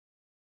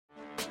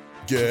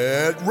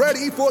Get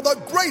ready for the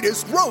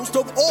greatest roast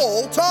of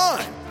all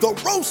time, the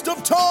Roast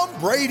of Tom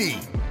Brady,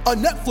 a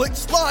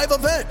Netflix live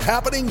event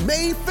happening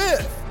May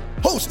 5th.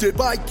 Hosted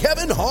by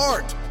Kevin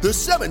Hart, the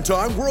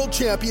 7-time world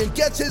champion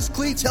gets his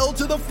cleats held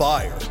to the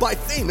fire by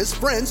famous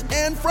friends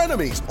and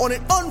frenemies on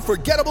an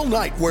unforgettable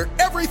night where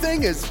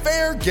everything is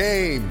fair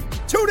game.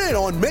 Tune in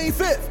on May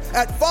 5th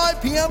at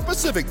 5 p.m.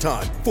 Pacific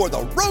time for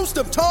the Roast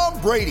of Tom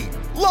Brady,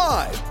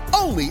 live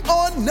only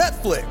on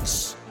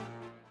Netflix.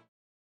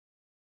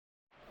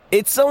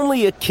 It's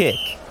only a kick,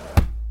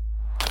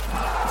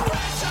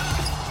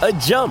 a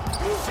jump,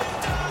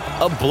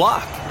 a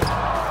block.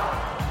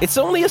 It's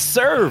only a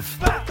serve.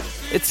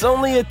 It's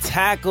only a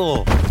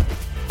tackle,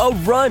 a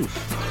run.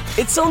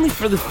 It's only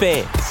for the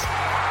fans.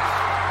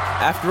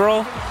 After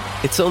all,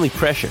 it's only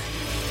pressure.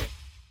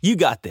 You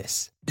got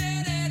this.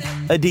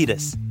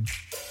 Adidas.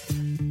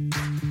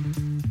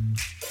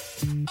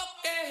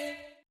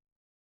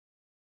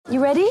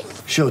 You ready?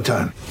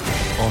 Showtime.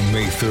 On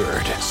May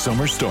 3rd,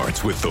 summer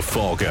starts with The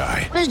Fall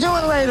Guy. Let's do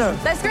it later.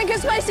 Let's drink a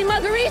spicy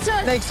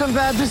margarita. Make some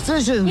bad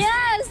decisions.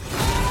 Yes!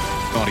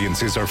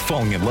 Audiences are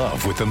falling in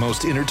love with the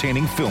most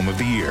entertaining film of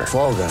the year.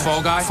 Fall Guy.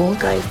 Fall Guy? Fall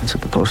guy. That's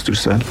what the poster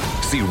said.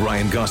 See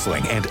Ryan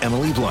Gosling and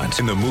Emily Blunt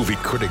in the movie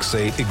critics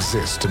say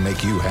exists to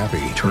make you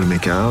happy. Trying to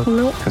make it out?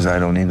 Nope. Because I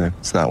don't either.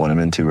 It's not what I'm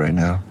into right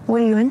now.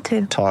 What are you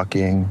into?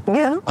 Talking.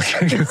 Yeah.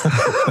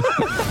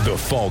 The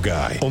Fall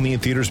Guy. Only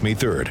in theaters May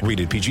 3rd.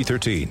 Rated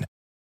PG-13.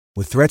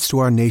 With threats to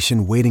our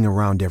nation waiting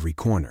around every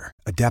corner,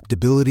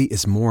 adaptability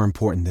is more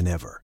important than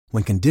ever.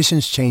 When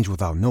conditions change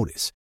without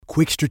notice,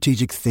 quick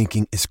strategic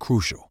thinking is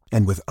crucial.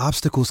 And with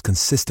obstacles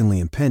consistently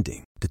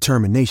impending,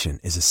 determination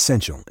is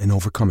essential in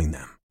overcoming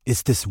them.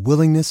 It's this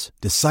willingness,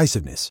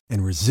 decisiveness,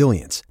 and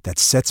resilience that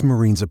sets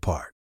Marines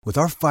apart. With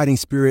our fighting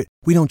spirit,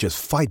 we don't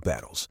just fight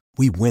battles,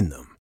 we win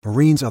them.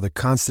 Marines are the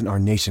constant our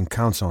nation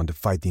counts on to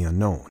fight the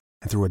unknown.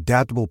 And through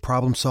adaptable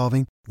problem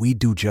solving, we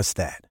do just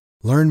that.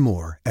 Learn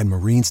more at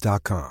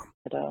marines.com.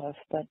 But on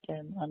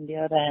the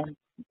other hand,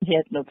 he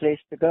had no place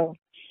to go.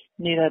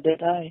 Neither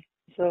did I.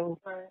 So,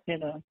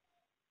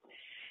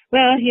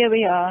 Well, here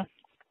we are.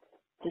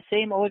 The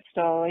same old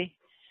story.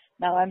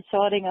 Now I'm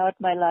sorting out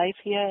my life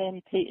here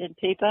in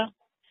paper.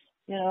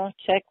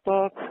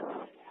 Checkbook,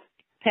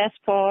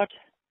 passport,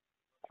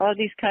 all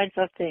these kinds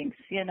of things,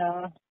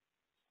 Yeah.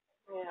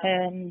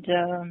 And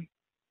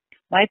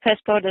my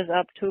passport is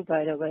up too,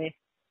 by the way.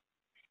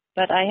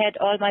 But I had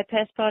all my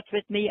passports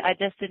with me. I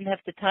just didn't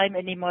have the time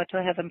anymore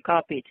to have them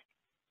copied.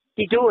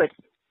 They do it.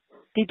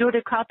 They do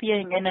the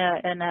copying in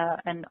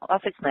an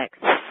Office Max.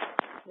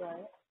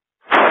 Right.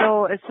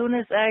 So as soon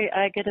as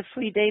I get a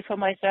free day for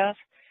myself,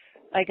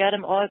 I got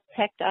them all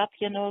packed up,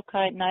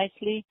 quite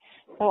nicely.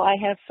 So I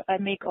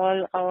make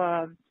all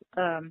our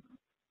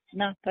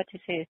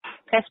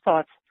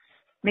passports.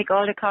 Make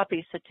all the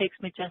copies. It takes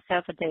me just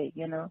half a day,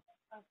 and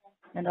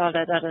all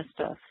that other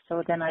stuff.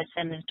 So then I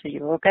send it to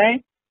you,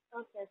 okay?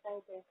 Okay,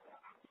 thank you.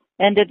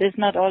 And it is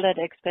not all that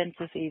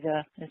expensive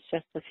either. It's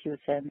just a few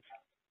cents.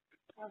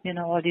 Okay.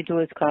 All you do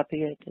is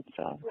copy it. It's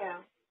all.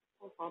 Yeah,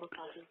 we'll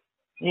photocopy.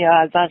 Yeah,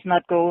 I was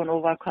not going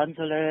over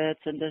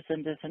consulates and this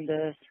and this and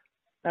this.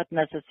 Not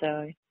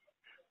necessary.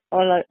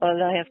 All I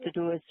have to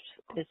do is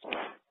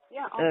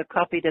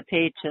copy the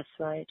pages,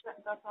 right?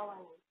 That's all I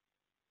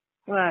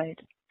need. Right.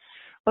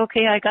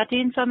 Okay, I got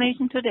the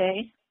information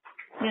today.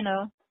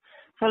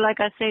 So like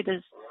I said,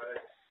 as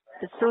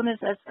soon as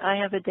I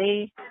have a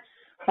day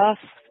off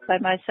by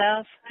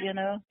myself,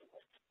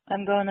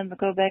 I'm going to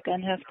go back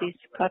and have these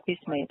copies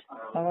made.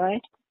 All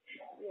right?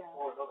 Yeah.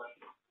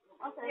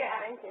 Okay,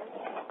 thank you.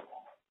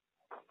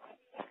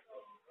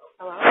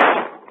 Hello?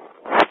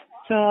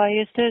 So are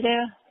you still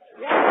there?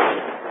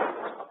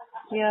 Yeah.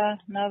 Yeah,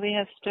 now we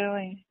have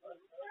stirring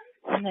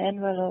in the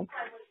envelope.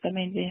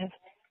 We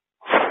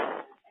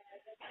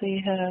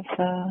have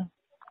the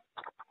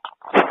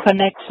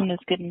connection is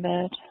getting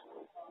bad.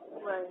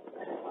 Right.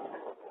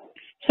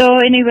 So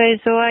anyway,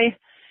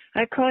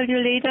 I call you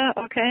later,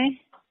 okay?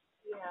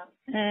 Yeah.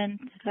 And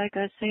like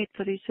I said,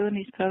 pretty soon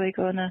he's probably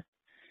gonna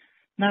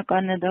knock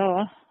on the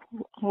door.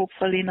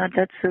 Hopefully not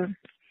that soon.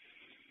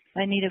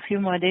 I need a few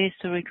more days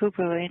to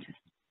recuperate.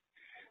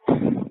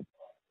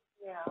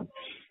 Yeah.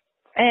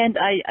 And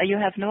you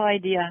have no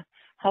idea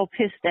how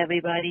pissed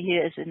everybody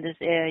here is in this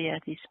area.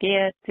 They're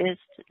scared,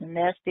 pissed, in a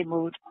nasty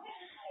mood.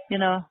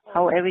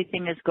 How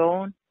everything is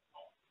going.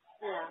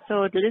 Yeah.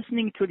 So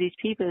listening to these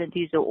people, and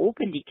they're so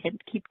open, they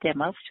can't keep their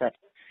mouth shut.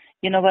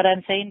 You know what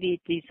I'm saying?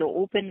 They're so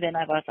open. When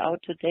I was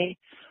out today,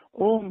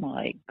 oh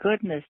my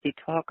goodness, they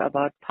talk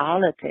about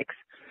politics.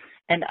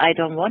 And I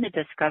don't want to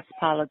discuss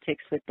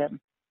politics with them.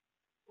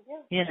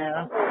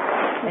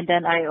 And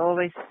then I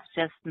always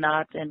just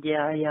nod and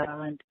yeah,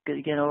 and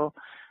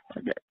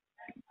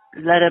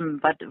let them,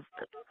 but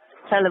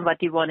tell them what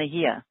they want to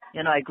hear.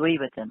 I agree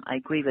with them. I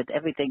agree with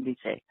everything they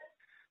say.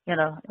 In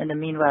the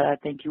meanwhile, I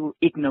think you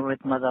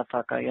ignorant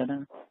motherfucker, Yeah,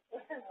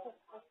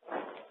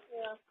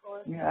 of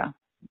course.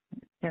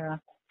 Yeah.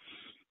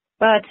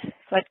 But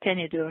what can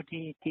you do?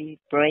 The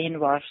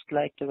brainwashed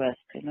like the rest,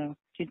 The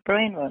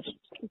brainwashed,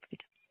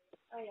 stupid.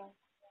 Oh, yeah.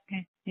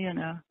 You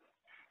know,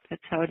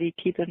 that's how they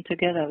keep them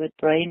together, with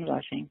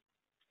brainwashing,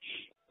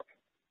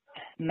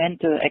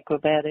 mental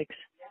acrobatics.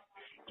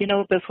 You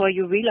know, before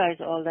you realize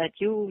all that,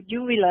 you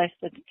realized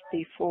it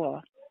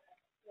before.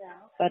 Yeah.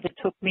 But it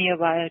took me a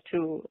while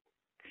to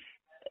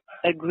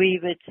agree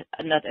with,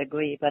 not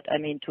agree, but I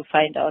mean to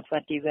find out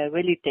what they were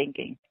really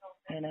thinking,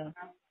 you know.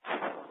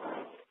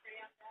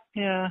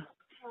 Yeah.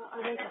 I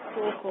went to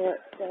school for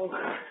it, so I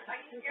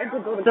did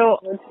go to So-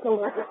 college to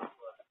learn it.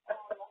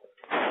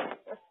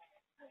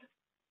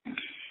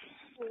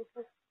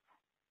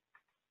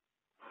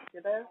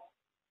 You there?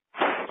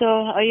 So,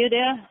 are you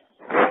there?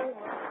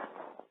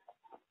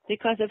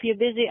 Because if you're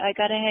busy, I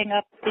gotta hang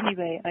up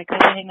anyway. I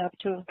gotta hang up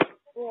too.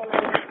 Yeah,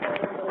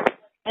 no,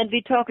 And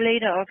we talk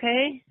later,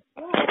 okay?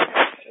 you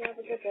have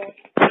a good day.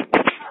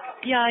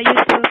 Yeah, you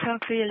too.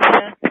 Talk to you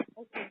later.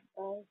 Okay,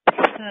 bye.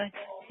 Bye.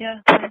 Yeah,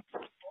 bye.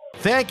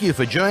 Thank you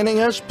for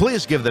joining us.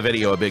 Please give the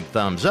video a big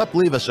thumbs up,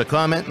 leave us a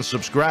comment, and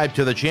subscribe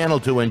to the channel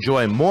to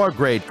enjoy more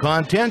great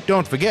content.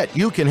 Don't forget,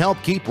 you can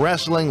help keep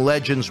wrestling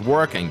legends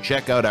working.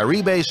 Check out our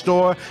eBay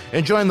store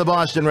and join the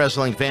Boston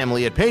Wrestling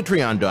family at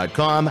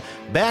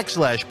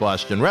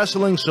patreon.com/Boston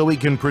Wrestling so we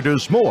can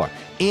produce more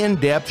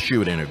in-depth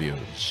shoot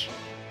interviews.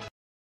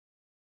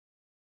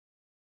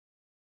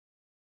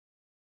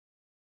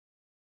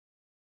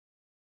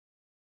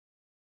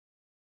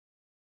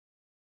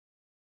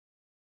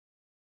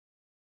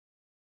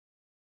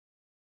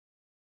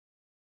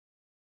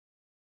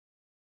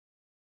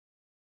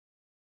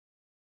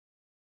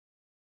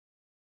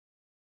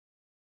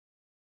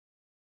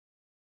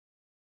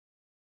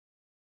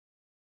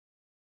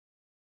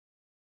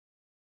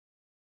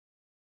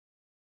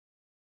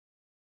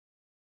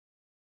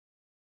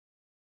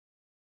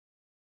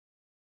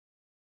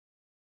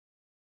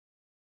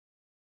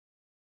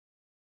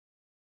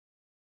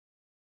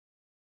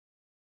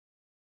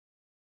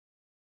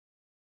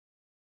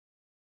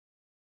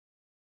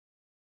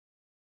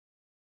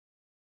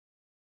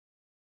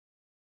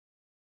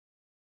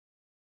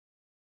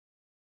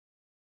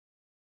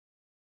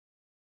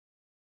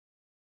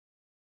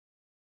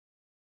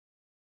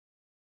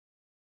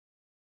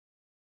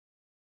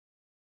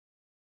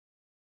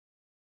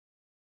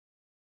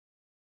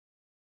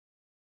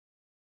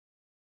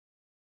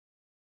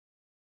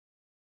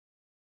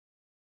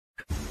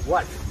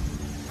 What?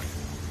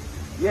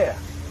 Yeah.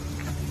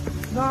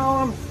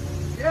 No,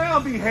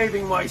 I'm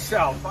behaving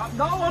myself.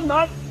 No, I'm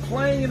not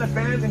playing in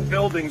abandoned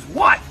buildings.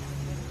 What?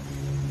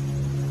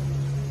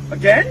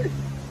 Again?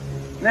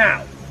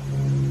 Now,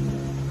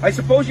 I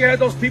suppose you had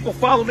those people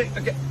follow me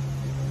again.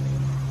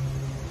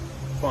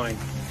 Fine.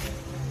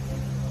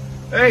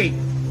 Hey,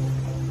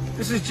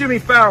 this is Jimmy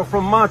Farrow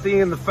from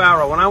Monty and the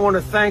Pharaoh, and I want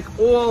to thank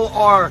all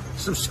our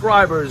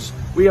subscribers.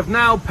 We have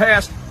now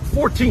passed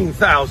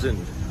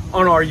 14,000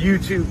 on our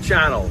YouTube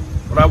channel.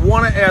 But I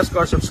want to ask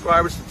our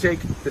subscribers to take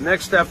the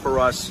next step for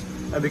us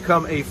and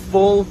become a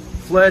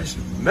full-fledged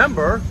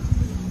member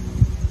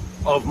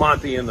of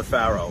Monty and the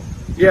Pharaoh.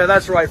 Yeah,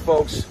 that's right,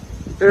 folks.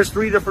 There's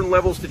 3 different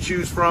levels to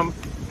choose from.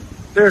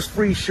 There's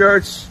free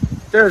shirts.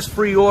 There's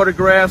free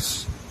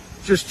autographs.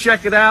 Just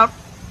check it out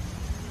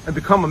and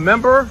become a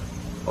member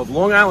of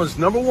Long Island's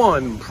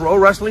 #1 pro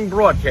wrestling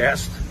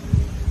broadcast,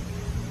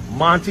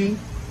 Monty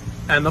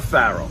and the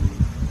Pharaoh.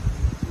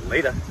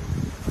 Later.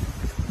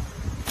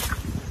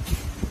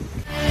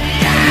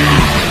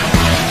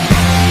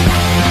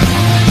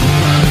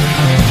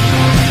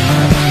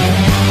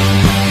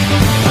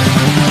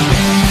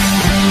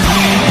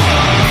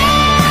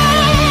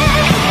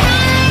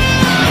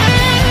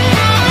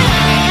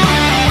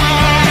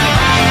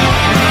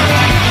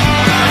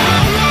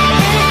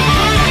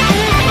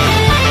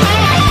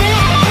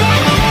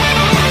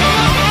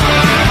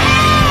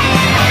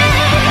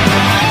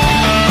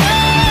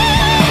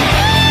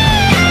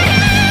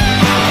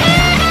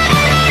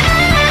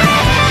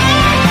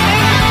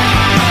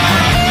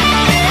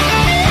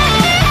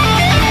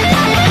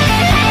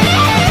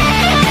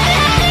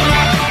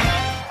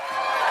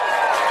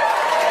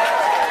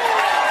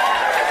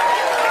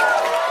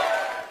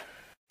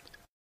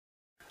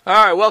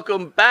 All right,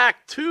 welcome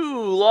back to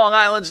Long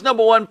Island's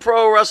 #1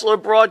 pro wrestler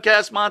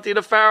broadcast, Monty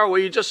the Pharaoh,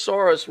 where you just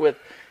saw us with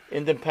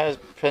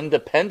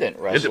independent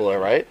wrestler,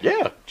 right?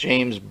 Yeah.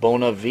 James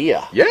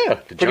Bonavia. Yeah.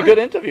 Pretty good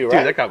interview, right?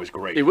 Dude, that guy was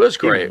great. He was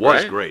great, He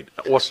was right? great.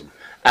 Awesome.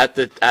 At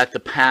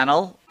the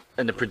panel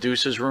in the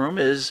producer's room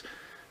is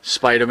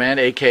Spider-Man,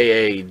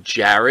 a.k.a.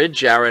 Jared.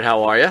 Jared,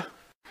 how are you?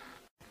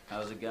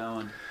 How's it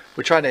going?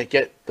 We're trying to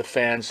get the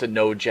fans to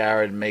know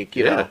Jared,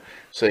 you know,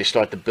 so they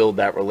start to build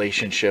that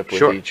relationship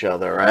with each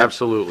other, right?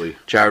 Absolutely.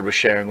 Jared was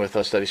sharing with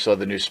us that he saw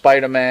the new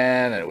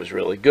Spider-Man, and it was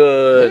really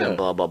good, and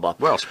blah, blah, blah.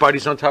 Well,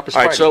 Spidey's on top of Spidey.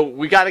 All right, so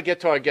we got to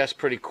get to our guest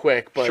pretty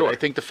quick, but Sure. I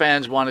think the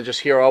fans want to just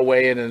hear our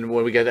weigh in, and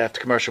when we get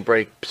after commercial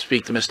break,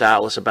 speak to Mr.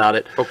 Atlas about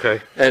it.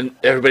 Okay. And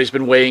everybody's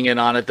been weighing in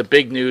on it. The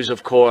big news,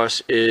 of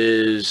course,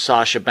 is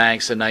Sasha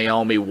Banks and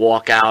Naomi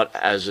walk out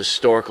as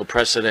historical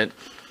precedent.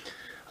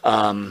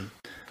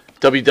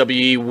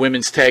 WWE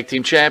Women's Tag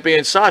Team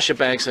Champions Sasha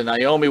Banks and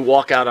Naomi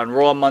walk out on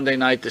Raw Monday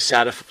night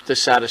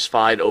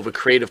dissatisfied over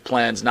creative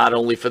plans not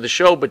only for the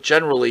show but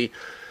generally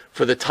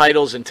for the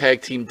titles and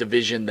tag team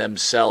division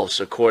themselves,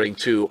 according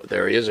to,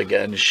 there he is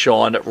again,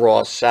 Sean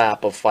Ross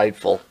Sapp of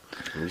Fightful.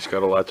 He's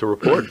got a lot to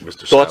report,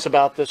 Mr. Thoughts Sapp.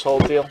 about this whole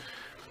deal?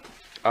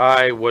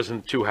 I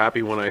wasn't too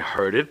happy when I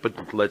heard it,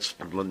 but let's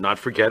not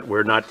forget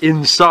we're not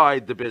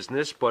inside the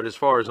business. But as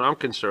far as I'm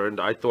concerned,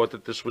 I thought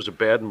that this was a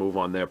bad move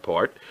on their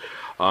part.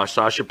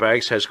 Sasha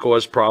Banks has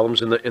caused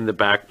problems in the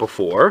back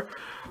before.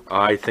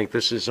 I think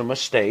this is a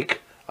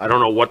mistake. I don't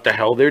know what the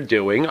hell they're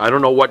doing. I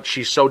don't know what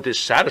she's so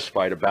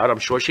dissatisfied about. I'm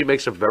sure she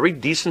makes a very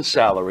decent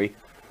salary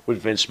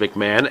with Vince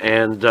McMahon,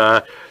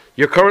 and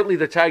you're currently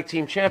the tag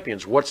team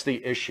champions. What's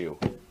the issue?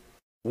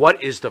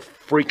 What is the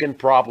freaking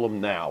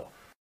problem now?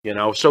 You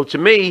know, so to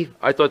me,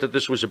 I thought that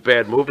this was a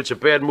bad move. It's a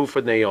bad move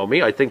for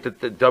Naomi. I think that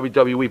the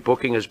WWE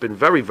booking has been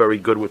very, very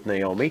good with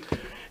Naomi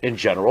in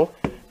general.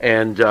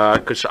 And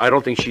because I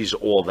don't think she's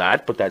all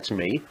that, but that's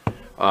me.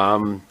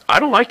 I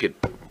don't like it,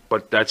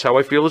 but that's how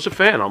I feel as a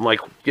fan. I'm like,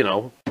 you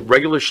know,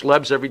 regular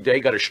schlebs every day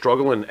got to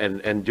struggle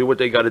and do what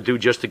they got to do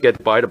just to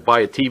get by to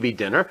buy a TV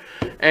dinner.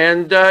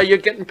 And you're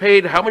getting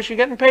paid. How much you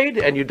getting paid?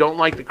 And you don't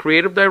like the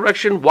creative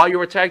direction while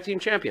you're a tag team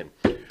champion.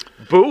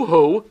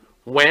 Boo-hoo.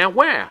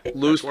 Where?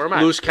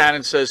 Loose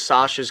Cannon says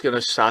Sasha's going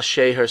to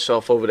sashay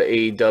herself over to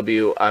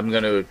AEW. I'm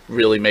going to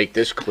really make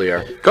this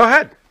clear. Go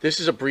ahead. This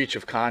is a breach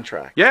of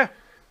contract. Yeah.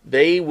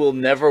 They will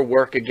never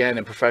work again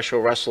in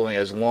professional wrestling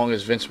as long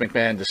as Vince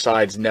McMahon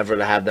decides never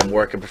to have them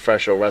work in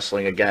professional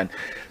wrestling again.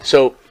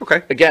 So,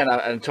 again,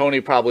 and Tony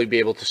will probably be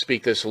able to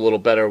speak this a little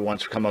better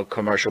once we come a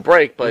commercial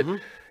break, but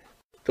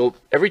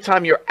every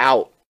time you're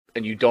out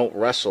and you don't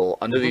wrestle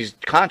under these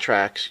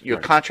contracts, your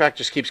contract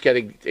just keeps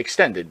getting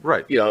extended.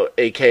 Right. You know,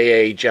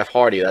 a.k.a. Jeff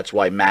Hardy. That's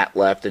why Matt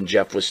left and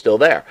Jeff was still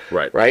there.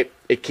 Right. Right?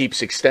 It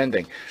keeps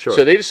extending. Sure.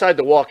 So they decide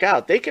to walk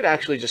out. They could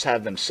actually just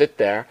have them sit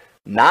there,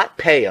 not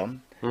pay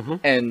them,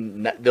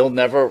 and they'll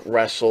never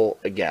wrestle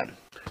again.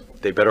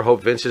 They better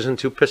hope Vince isn't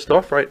too pissed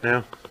off right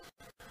now.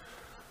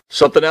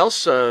 Something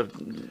else,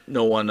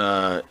 no one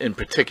in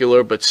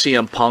particular, but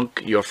CM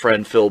Punk, your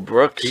friend Phil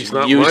Brooks,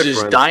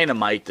 uses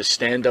Dynamite to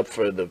stand up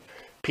for the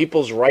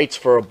people's rights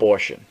for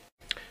abortion.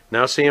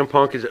 Now CM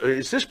Punk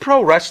is this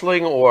pro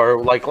wrestling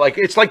or like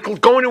it's like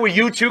going to a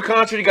U2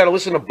 concert? You got to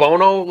listen to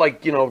Bono,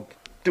 like, you know,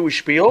 do a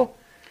spiel.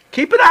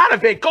 Keep it out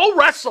of it. Go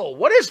wrestle.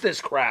 What is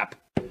this crap?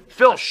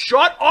 Phil,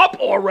 shut up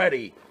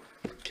already.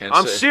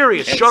 I'm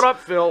serious. Shut up,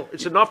 Phil.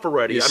 It's enough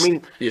already. I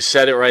mean, you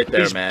said it right there,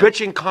 he's man.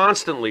 Bitching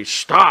constantly.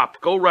 Stop.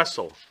 Go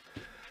wrestle.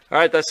 All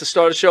right, that's the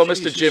start of the show,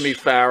 Jesus. Mr. Jimmy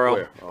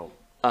Farrow. Oh.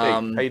 Hey,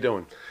 how you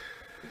doing?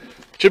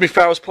 Jimmy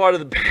Farrow's part of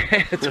the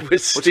band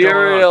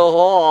Wisteria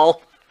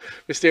Hall.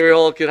 Wisteria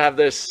Hall could have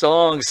their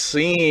songs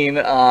seen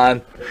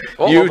on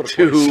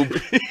YouTube.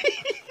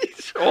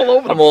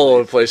 I'm all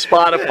over the place.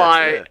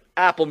 Spotify,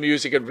 Apple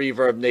Music, and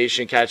Reverb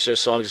Nation. Catch their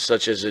songs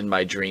such as In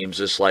My Dreams,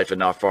 This Life, and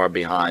Not Far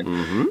Behind.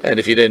 And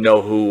if you didn't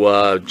know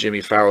who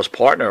Jimmy Farrow's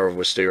partner of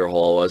Wisteria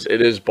Hall was,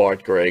 it is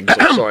Bart Griggs.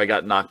 I'm sorry I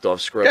got knocked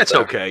off script. That's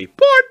okay.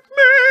 Bart,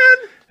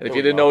 man! And if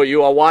you didn't know it,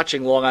 you are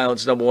watching Long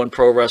Island's #1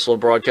 pro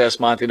wrestling broadcast,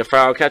 Monty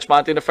DeFaro. Catch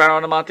Monty DeFaro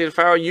on the Monty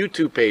DeFaro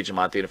YouTube page and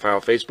Monty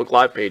DeFaro Facebook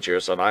Live page. Hear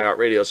us on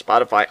iHeartRadio,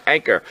 Spotify,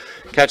 Anchor.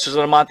 Catch us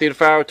on the Monty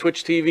DeFaro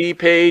Twitch TV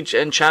page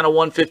and Channel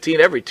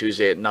 115 every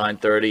Tuesday at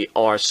 9:30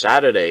 or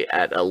Saturday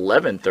at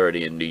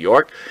 11:30 in New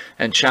York.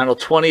 And Channel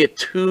 20 at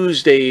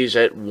Tuesdays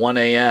at 1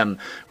 a.m.,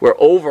 where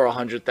over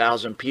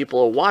 100,000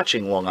 people are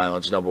watching Long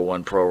Island's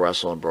 #1 pro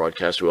wrestling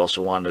broadcast. We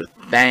also want to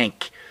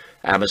thank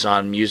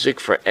Amazon Music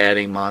for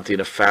adding Monty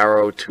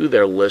DeFaro to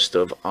their list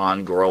of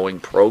on-growing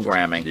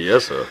programming.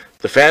 Yes, sir.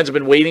 The fans have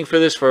been waiting for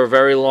this for a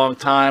very long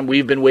time.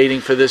 We've been waiting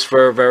for this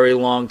for a very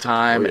long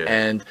time.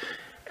 And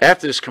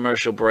after this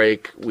commercial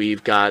break,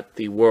 we've got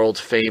the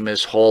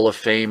world-famous Hall of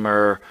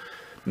Famer,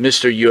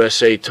 Mr.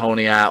 USA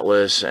Tony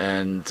Atlas,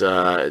 and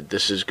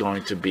this is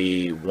going to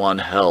be one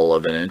hell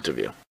of an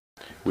interview.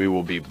 We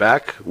will be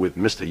back with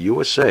Mr.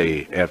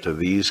 USA after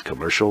these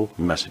commercial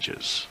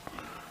messages.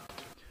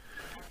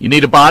 You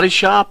need a body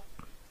shop?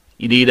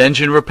 You need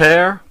engine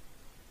repair?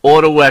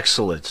 Auto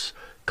Excellence,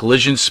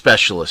 Collision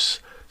Specialists,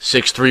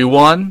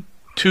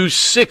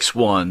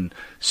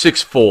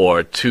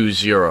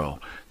 631-261-6420.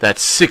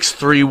 That's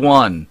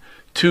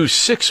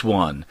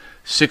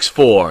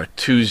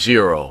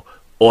 631-261-6420.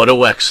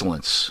 Auto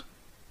Excellence.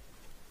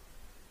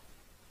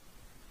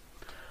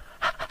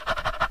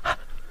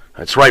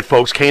 That's right,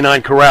 folks.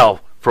 Canine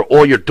Corral. For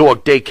all your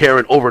dog daycare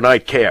and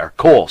overnight care,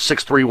 call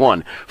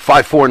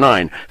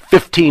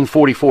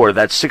 631-549-1544.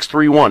 That's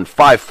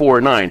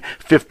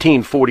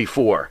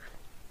 631-549-1544.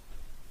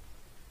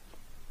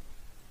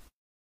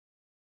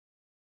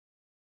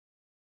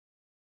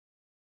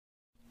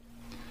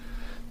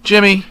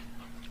 Jimmy,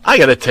 I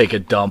gotta take a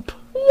dump.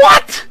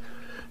 What?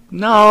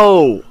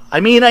 No, I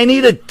mean I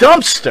need a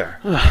dumpster.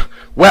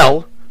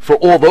 Well, for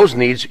all those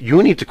needs,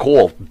 you need to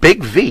call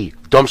Big V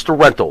Dumpster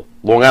Rental,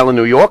 Long Island,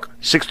 New York,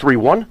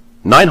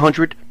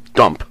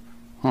 631-900-DUMP.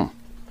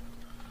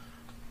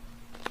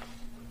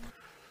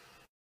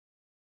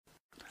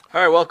 All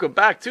right, welcome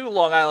back to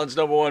Long Island's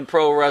 #1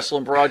 pro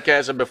wrestling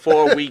broadcast. And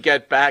before we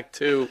get back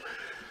to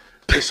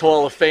this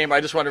Hall of Fame, I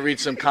just want to read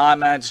some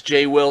comments.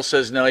 Jay Will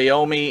says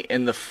Naomi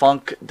in the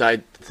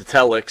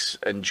Funkadelics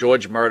and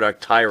George Murdoch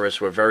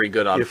Tyrus were very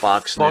good on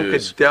Fox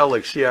News.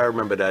 Funkadelics, yeah, I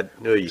remember that.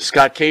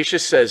 Scott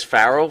Cassius says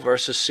Pharaoh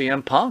versus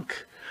CM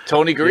Punk.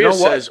 Tony Gria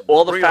says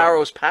all the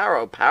Pharaoh's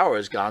power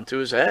has gone to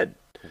his head.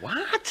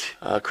 What?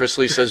 Chris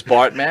Lee says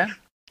Bartman.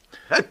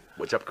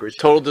 What's up, Chris?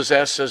 Total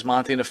Disaster says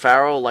Monty and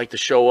Pharaoh like to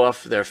show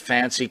off their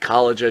fancy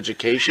college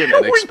education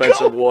and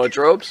expensive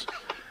wardrobes.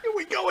 Here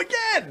we go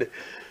again.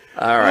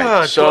 All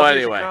right. So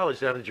anyway,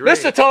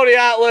 Mr. Tony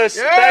Atlas.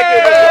 Yeah,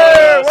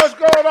 thank you. what's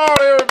going on,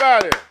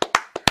 everybody?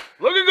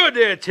 Looking good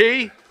there,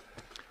 T.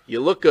 You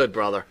look good,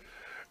 brother.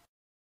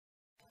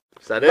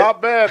 Is that it?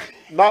 Not bad.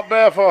 Not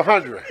bad for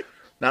 100.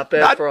 Not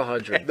bad for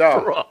 100.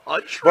 No. For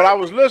 100. But I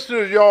was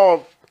listening to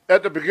y'all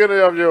at the beginning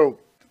of your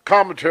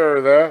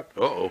commentary there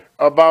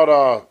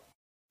about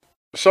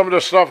some of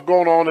the stuff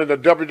going on in the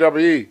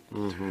WWE.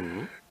 Mm-hmm.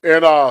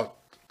 In the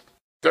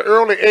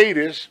early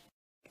 80s,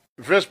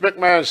 Vince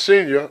McMahon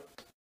Sr.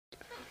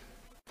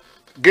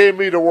 gave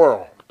me the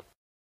world.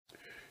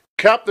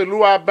 Captain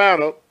Lou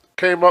Albano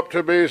came up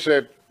to me and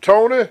said,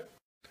 Tony,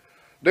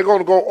 they're going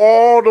to go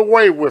all the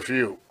way with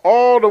you.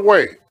 All the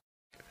way.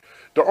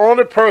 The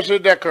only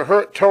person that could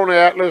hurt Tony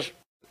Atlas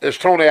is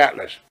Tony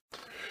Atlas.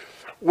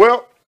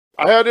 Well,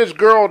 I had this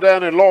girl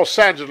down in Los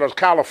Angeles,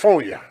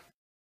 California.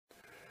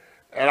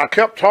 And I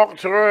kept talking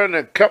to her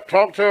and kept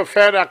talking to her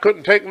family. I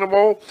couldn't take no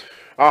more.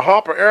 I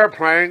hopped an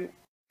airplane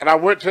and I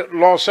went to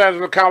Los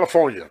Angeles,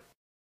 California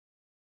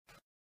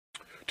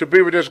to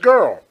be with this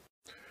girl.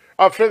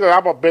 I figured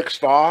I'm a big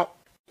star.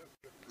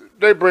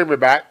 They bring me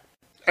back.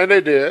 And they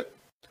did.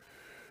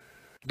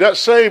 That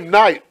same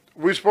night,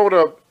 we spoke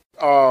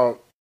to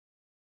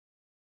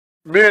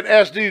me and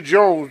S.D.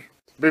 Jones.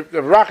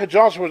 Rocky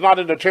Johnson was not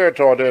in the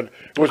territory then.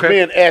 It was me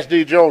and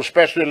S.D. Jones,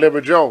 especially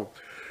Libby Jones.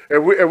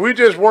 And we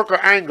just worked an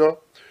angle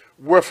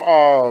with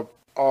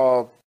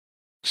Saito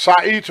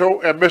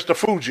and Mr.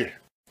 Fuji.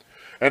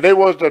 And they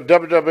was the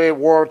WWE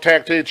World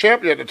Tag Team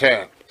Champion at the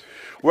time.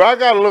 Well, I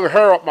got a little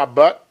hair up my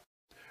butt,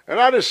 and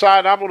I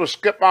decided I'm going to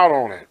skip out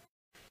on it.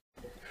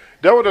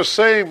 That was the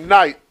same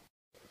night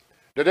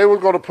that they were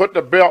going to put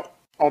the belt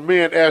on me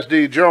and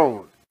S.D.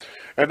 Jones.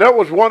 And that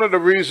was one of the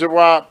reasons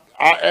why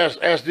I asked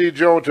S.D.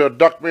 Jones to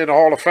induct me in the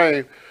Hall of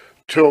Fame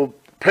to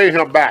pay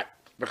him back.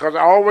 Because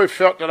I always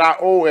felt that I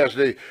owe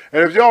S.D.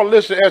 And if y'all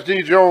listen to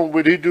S.D. Jones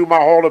when he do my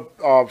Hall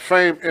of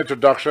Fame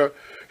introduction,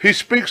 he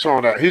speaks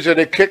on that. He said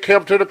they kicked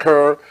him to the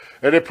curb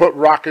and they put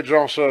Rocky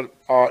Johnson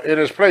in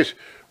his place,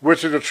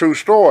 which is a true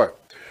story.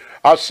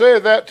 I say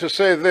that to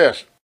say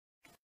this.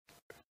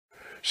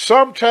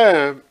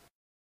 Sometime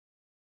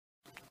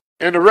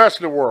in the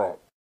wrestling world,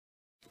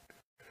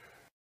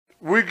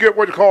 we get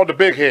what you call the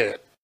big head.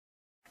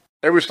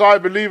 And we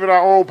start believing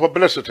our own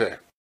publicity.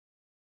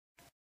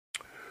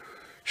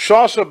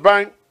 Sasha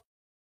Banks,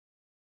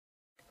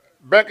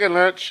 Becky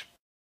Lynch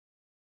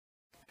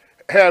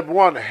had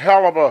one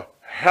hell of a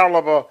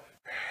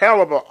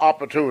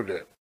opportunity.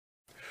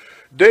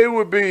 They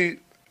would be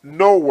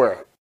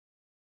nowhere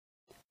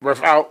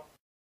without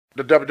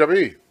the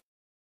WWE.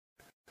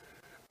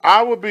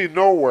 I would be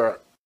nowhere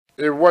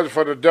if it wasn't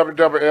for the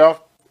WWF,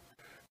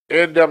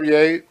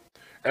 NWA,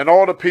 and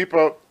all the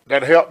people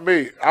that helped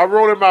me. I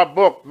wrote in my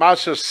book, my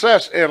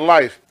success in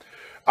life,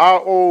 I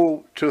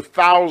owe to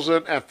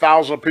thousands and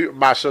thousands of people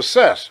my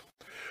success.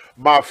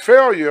 My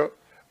failure,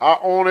 I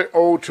only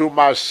owe to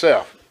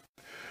myself.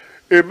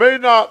 It may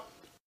not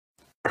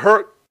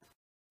hurt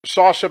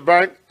Sasha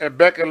Banks and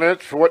Becky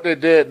Lynch for what they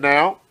did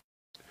now.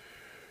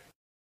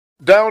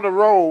 Down the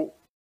road,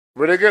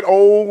 when they get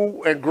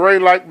old and gray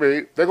like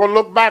me, they're going to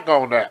look back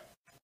on that.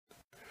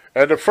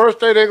 And the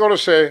first thing they're going to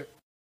say,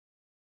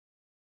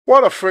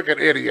 what a freaking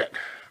idiot.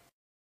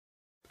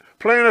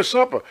 Plain and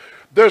simple.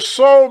 There's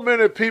so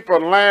many people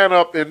laying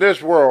up in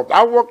this world.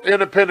 I worked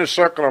independent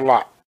circle a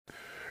lot.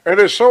 And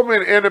there's so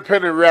many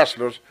independent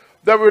wrestlers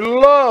that would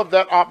love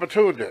that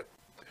opportunity.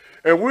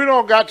 And we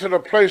don't got to the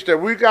place that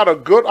we got a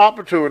good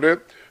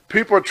opportunity.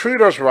 People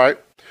treat us right.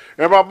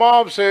 And my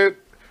mom said,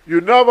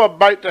 you never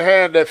bite the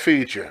hand that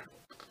feeds you.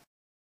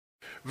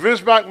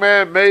 Vince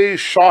McMahon made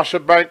Sasha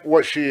Banks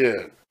what she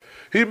is.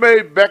 He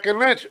made Becky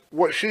Lynch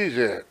what she's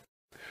in.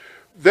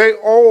 They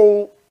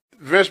owe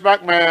Vince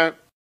McMahon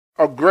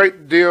a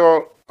great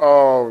deal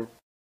of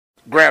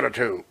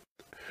gratitude.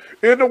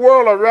 In the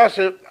world of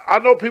wrestling, I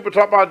know people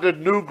talk about the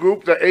new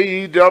group, the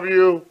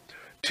AEW,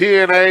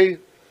 TNA.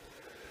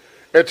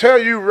 Until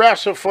you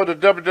wrestle for the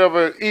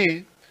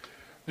WWE,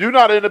 you're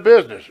not in the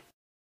business.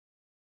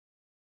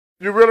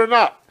 You're really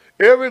not.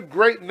 Every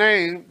great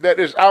name that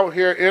is out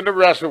here in the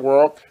wrestling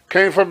world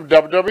came from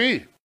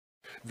WWE.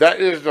 That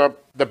is the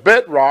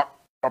bedrock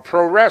of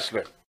pro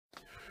wrestling.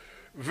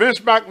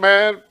 Vince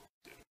McMahon,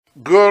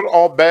 good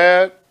or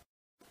bad,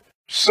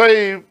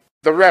 saved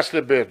the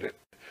wrestling business.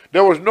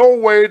 There was no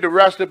way the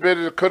wrestling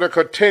business could have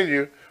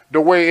continued the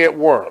way it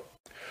was.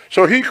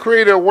 So he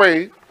created a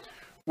way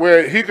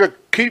where he could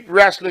keep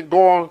wrestling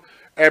going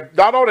and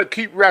not only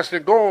keep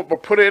wrestling going,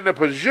 but put it in a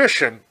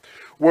position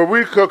where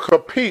we could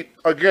compete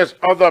against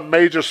other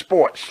major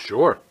sports.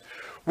 Sure.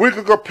 We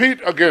could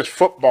compete against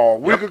football.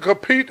 We could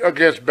compete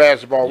against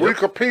basketball. We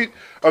compete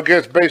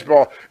against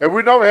baseball. And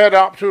we never had the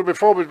opportunity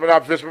before, but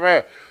I'm Vince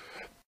McMahon.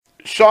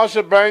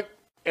 Sasha Banks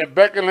and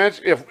Becky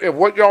Lynch, if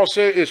what y'all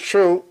say is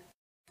true,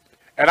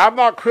 and I'm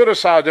not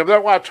criticizing them,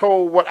 that's why I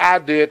told what I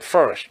did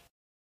first.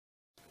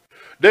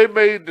 They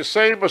made the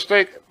same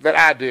mistake that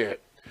I did.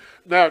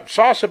 Now,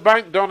 Sasha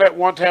Banks done that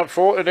one time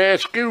before, and they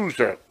excused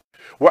her.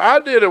 Well, I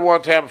did it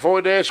one time before,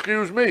 and they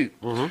excused me.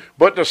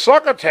 But the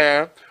second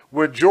time,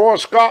 when George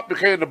Scott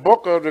became the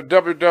booker of the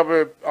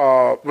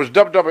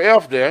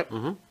WWF there,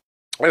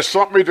 and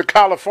sent me to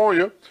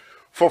California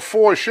for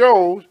 4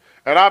 shows,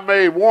 and I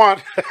made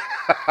one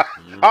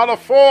out of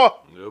 4.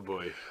 Oh,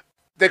 boy.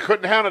 They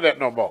couldn't handle that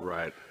no more.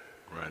 Right.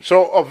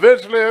 So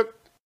eventually,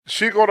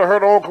 she going to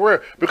hurt her own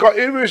career. Because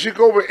even if she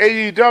go with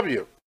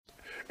AEW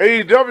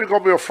going to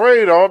be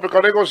afraid of her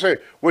because they're going to say,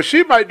 well,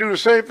 she might do the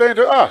same thing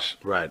to us.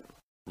 Right.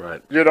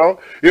 You know,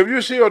 if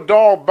you see a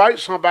dog bite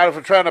somebody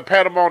for trying to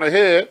pat him on the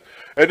head,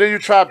 and then you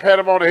try to pat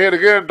him on the head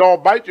again,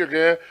 dog bite you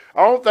again,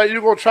 I don't think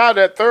you're going to try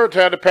that third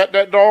time to pat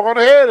that dog on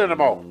the head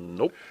anymore.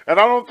 Nope. And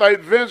I don't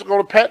think Vince is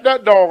going to pat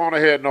that dog on the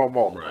head no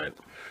more. Right.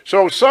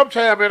 So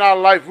sometime in our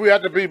life, we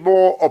have to be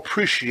more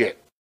appreciative.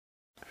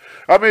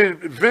 I mean,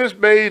 Vince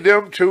made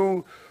them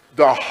to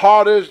the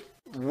hottest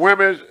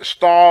women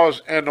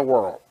stars in the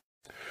world.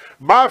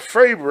 My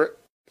favorite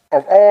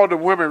of all the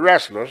women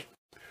wrestlers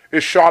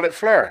is Charlotte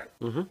Flair.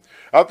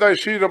 I think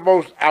she's the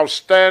most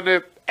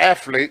outstanding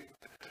athlete.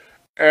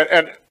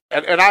 And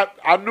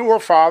I knew her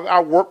father.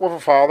 I worked with her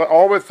father. I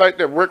always think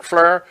that Ric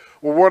Flair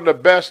was one of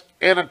the best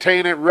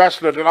entertaining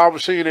wrestlers that I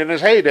was seeing in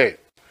his heyday.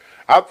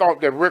 I thought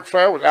that Ric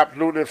Flair was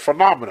absolutely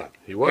phenomenal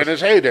in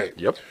his heyday.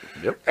 Yep.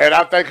 And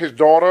I think his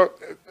daughter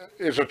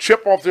is a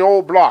chip off the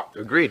old block.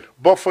 Agreed.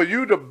 But for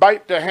you to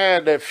bite the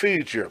hand that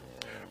feeds you,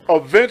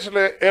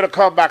 eventually it'll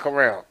come back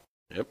around.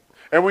 Yep.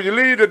 And when you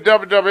leave the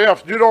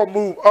WWF, you don't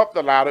move up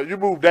the ladder, you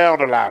move down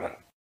the ladder.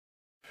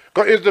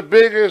 Because it's the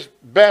biggest,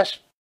 best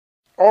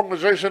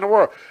organization in the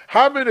world.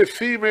 How many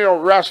female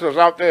wrestlers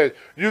out there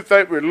you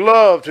think would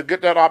love to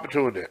get that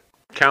opportunity?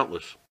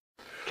 Countless.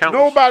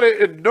 Nobody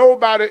in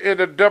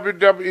the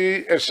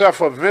WWE except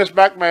for Vince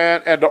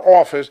McMahon and The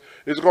Office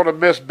is going to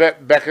miss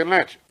Becky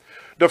Lynch.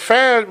 The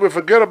fans will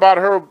forget about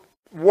her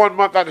 1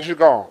 month after she's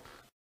gone.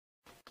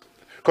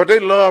 Because they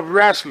love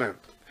wrestling.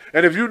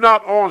 And if you're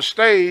not on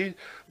stage,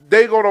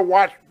 they're going to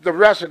watch the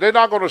wrestling. They're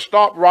not going to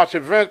stop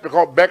watching Vince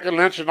because Becky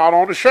Lynch is not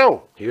on the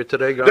show. Here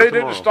today, gone They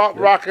tomorrow. didn't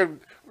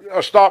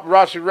stop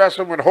watching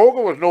wrestling when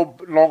Hogan was no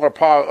longer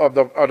part of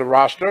the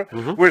roster.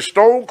 When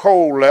Stone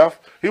Cold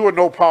left, he was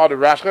no part of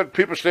the wrestling.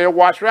 People still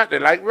watch wrestling.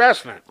 They like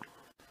wrestling.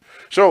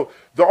 So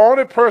the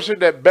only person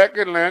that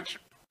Becky Lynch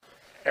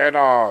and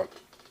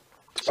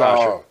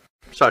Sasha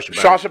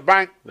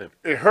Banks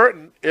is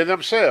hurting in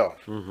themselves.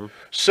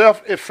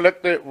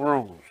 Self-inflicted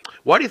wounds.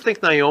 Why do you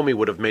think Naomi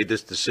would have made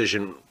this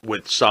decision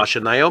with Sasha?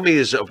 Naomi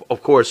is,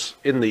 of course,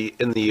 in the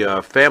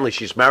family.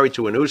 She's married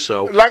to an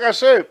Uso. Like I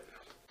said,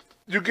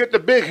 you get the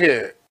big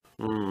head.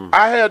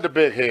 I had the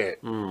big head.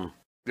 You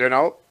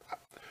know,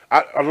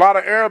 a lot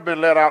of air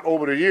been let out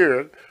over the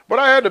years, but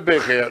I had the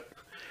big head.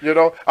 You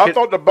know, I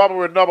thought the bubble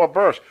would never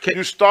burst.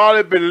 You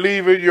started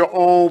believing your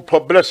own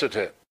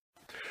publicity.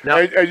 Now,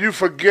 and you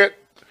forget,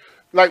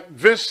 like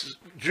Vince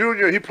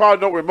Jr., he probably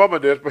don't remember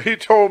this, but he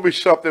told me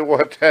something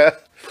one time.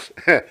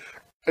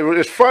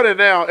 It's funny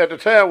now. At the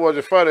time, was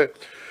it funny?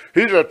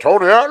 He said,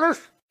 Tony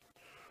Atlas,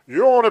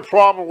 your only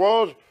problem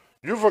was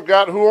you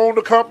forgot who owned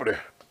the company.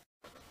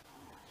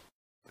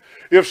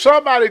 If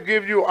somebody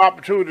gives you an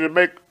opportunity to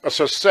make a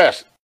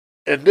success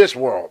in this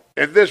world,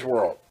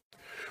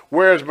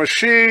 whereas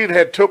machine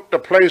had took the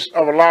place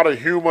of a lot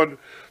of human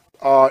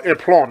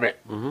employment,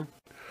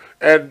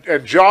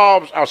 and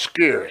jobs are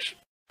scarce,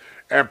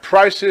 and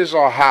prices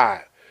are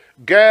high.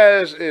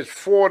 Gas is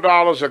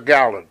 $4 a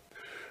gallon.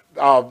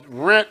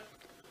 Rent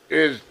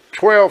is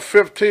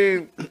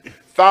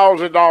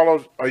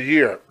 $12,000-$15,000 a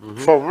year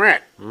for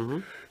rent.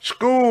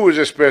 School is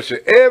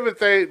expensive.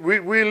 Everything,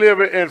 we live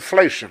in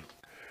inflation.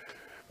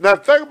 Now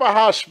think about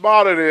how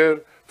smart it is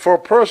for a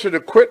person to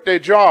quit their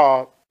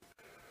job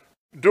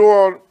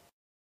during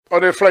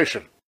an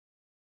inflation.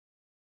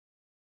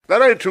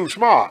 That ain't too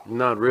smart.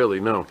 Not really,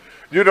 no.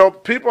 You know,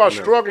 people are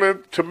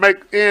struggling to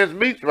make ends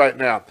meet right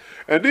now.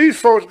 And these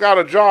folks got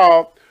a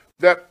job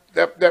that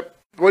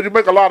well, you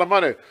make a lot of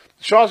money.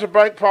 Sasha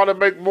Banks probably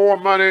make more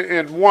money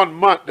in 1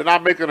 month than I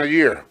make in a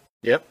year.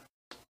 Yep.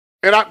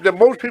 And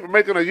most people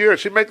make in a year,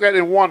 she make that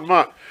in 1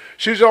 month.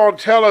 She's on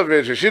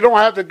television. She don't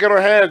have to get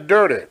her hands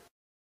dirty.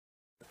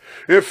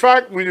 In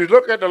fact, when you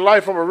look at the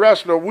life of a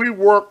wrestler, we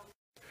work,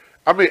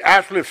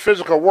 actually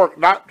physical work,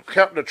 not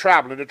counting the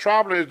traveling. The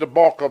traveling is the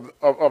bulk of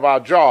our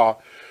job.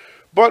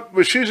 But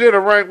when she's in the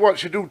ring,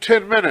 she do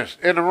 10 minutes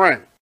in the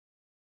ring.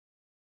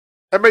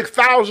 And make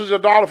thousands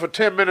of dollars for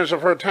 10 minutes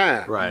of her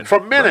time. Right. For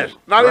minutes,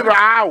 not even an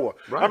hour.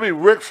 Right.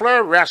 Ric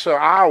Flair wrestled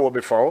an hour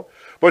before,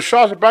 But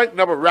Sasha Banks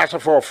never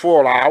wrestled for a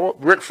full hour.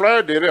 Ric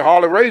Flair did it.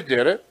 Harley Race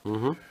did it.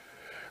 Mm-hmm.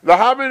 Now,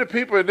 how many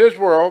people in this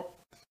world,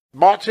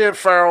 Marty and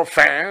Farrell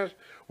fans,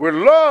 would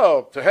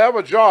love to have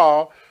a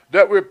job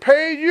that would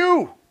pay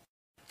you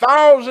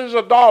thousands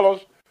of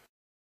dollars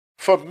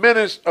for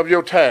minutes of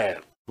your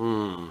time?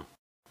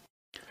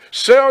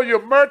 Sell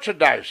your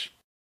merchandise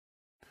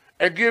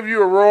and give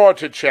you a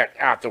royalty check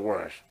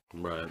afterwards.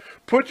 Right.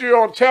 Put you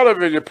on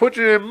television, put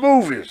you in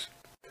movies,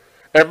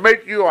 and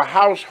make you a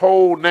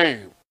household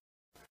name.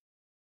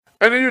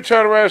 And then you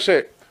turn around and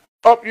say,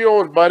 up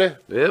yours, buddy.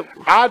 Yep.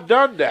 I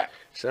done that.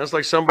 Sounds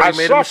like somebody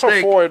made a mistake. I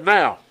suffer for it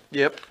now.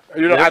 Yep.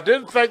 You know, I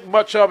didn't think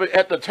much of it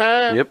at the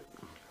time. Yep.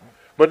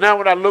 But now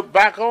when I look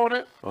back on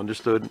it.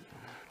 Understood.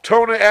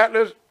 Tony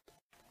Atlas,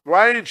 well,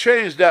 I ain't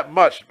changed that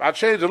much. I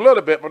changed a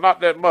little bit, but not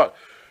that much.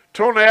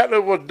 Tony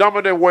Atlas was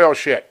dumber than whale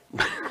shit.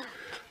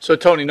 So,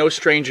 Tony, no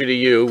stranger to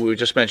you. We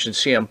just mentioned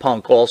CM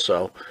Punk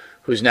also,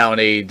 who's now in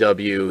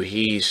AEW.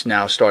 He's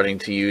now starting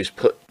to use...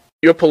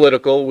 You're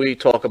political. We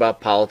talk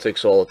about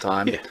politics all the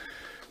time. Yeah.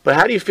 But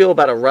how do you feel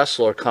about a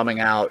wrestler coming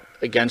out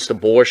against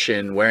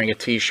abortion, wearing a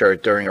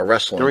T-shirt during a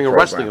wrestling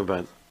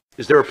event?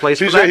 Is there a place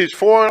for that? You say he's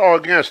for it or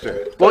against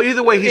it? Well,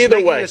 either way, he's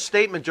making a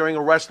statement during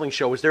a wrestling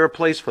show. Is there a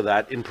place for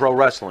that in pro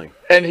wrestling?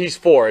 And he's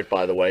for it,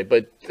 by the way.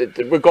 But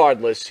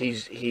regardless,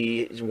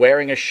 he's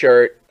wearing a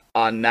shirt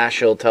on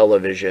national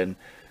television.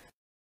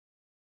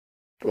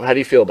 How do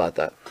you feel about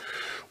that?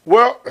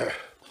 Well,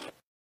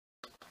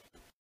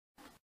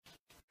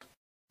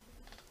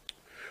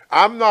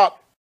 I'm not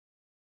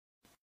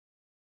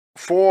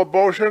for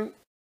abortion,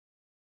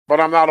 but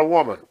I'm not a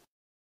woman.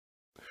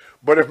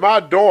 But if my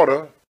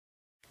daughter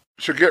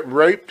should get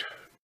raped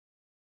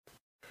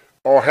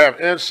or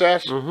have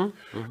incest,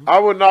 I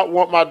would not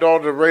want my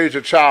daughter to raise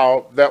a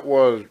child that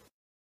was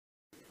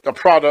the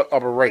product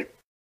of a rape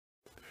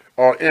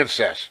or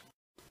incest.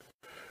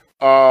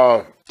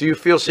 Do you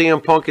feel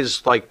CM Punk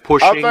is like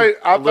pushing? I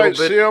think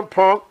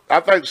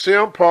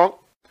CM Punk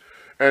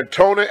and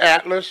Tony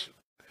Atlas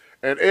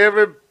and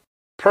every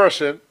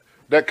person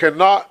that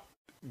cannot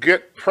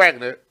get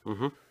pregnant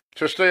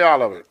to stay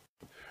out of it.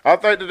 I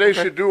think that they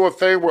should do a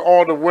thing where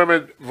all the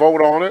women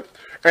vote on it,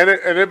 and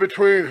in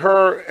between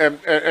her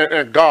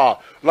and God.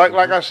 Like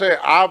I said,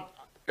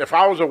 if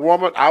I was a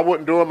woman, I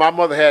wouldn't do it. My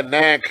mother had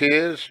 9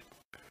 kids.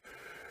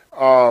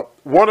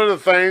 One of the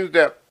things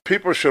that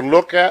people should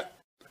look at,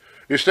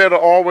 instead of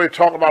always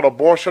talking about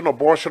abortion,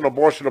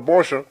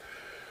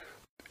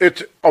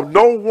 it's of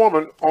no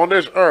woman on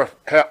this earth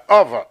have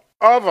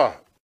ever,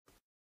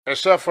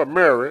 except for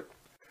Mary,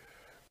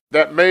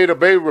 that made a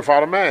baby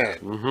without a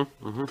man.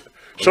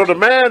 So the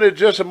man is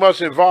just as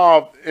much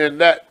involved in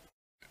that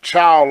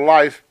child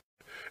life.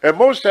 And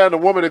most times the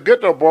woman that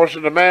get the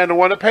abortion, the man the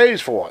one that pays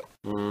for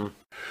it.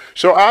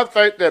 So I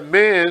think that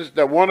men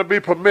that want to be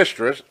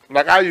promiscuous,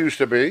 like I used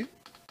to be,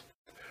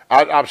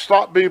 I've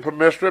stopped being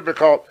promiscuous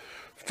because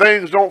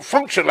things don't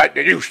function like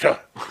they used to.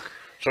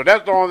 So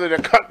that's the only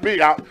thing that cut me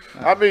out.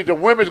 I mean, the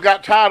women's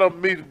got tired of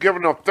me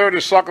giving them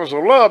 30 seconds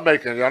of love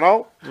making, you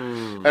know?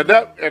 And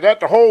that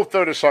the whole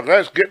 30 seconds,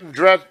 that's getting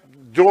dressed,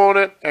 doing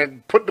it,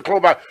 and putting the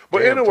clothes back.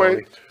 But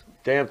anyway,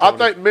 I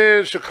think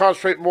men should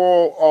concentrate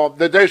more on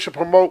that they should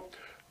promote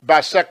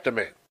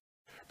vasectomy.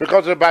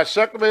 Because the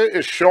vasectomy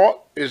is short,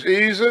 it's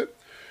easy,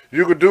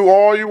 you can do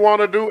all you want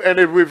to do, and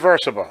it's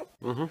reversible.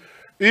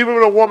 Even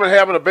with a woman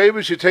having a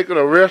baby, she's taking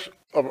a risk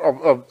of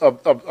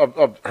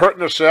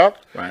hurting herself.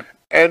 Right.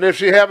 And if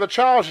she have a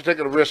child, she's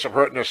taking a risk of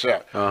hurting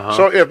herself.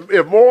 So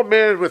if more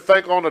men would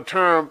think on the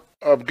term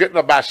of getting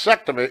a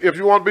vasectomy, if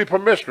you want to be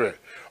promiscuous,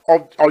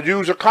 or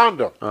use a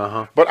condom.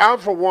 But I'm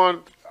for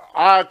one,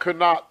 I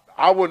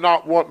would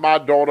not want my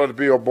daughter to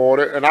be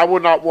aborted, and I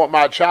would not want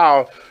my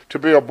child to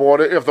be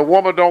aborted. If the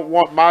woman don't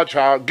want my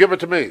child, give it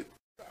to me.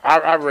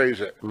 I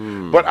raise it.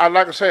 But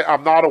like I say,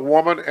 I'm not a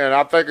woman, and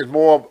I think it's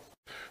more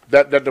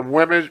that the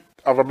women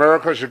of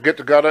America should get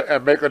together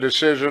and make a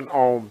decision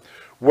on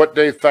what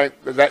they think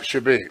that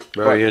should be.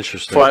 Very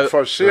interesting.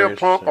 For CM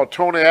Punk or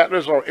Tony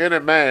Atlas or any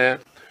man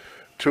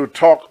to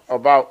talk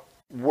about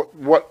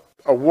what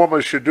a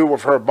woman should do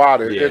with her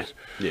body.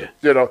 You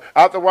know,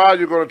 after a while,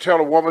 you're going to tell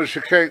a woman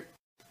she can't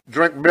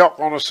drink milk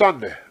on a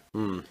Sunday.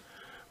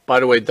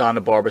 By the way,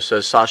 Donna Barber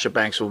says Sasha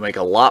Banks will make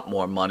a lot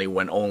more money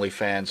when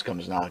OnlyFans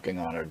comes knocking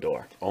on her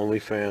door.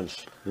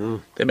 OnlyFans.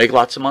 They make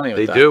lots of money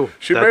with that. They do.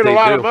 She made a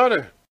lot of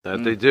money.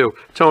 That they do.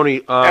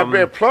 Tony,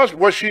 and plus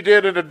what she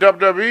did in the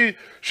WWE,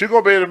 she's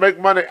going to be able to make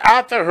money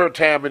after her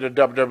time in the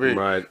WWE.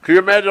 Right. Can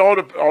you imagine all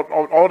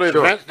the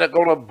events that are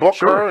going to book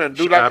her and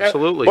do like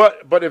Absolutely.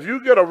 that? But if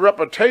you get a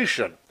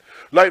reputation,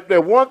 like the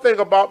one thing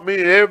about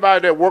me and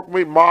everybody that work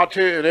with me,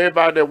 Marty, and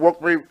everybody that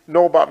work with me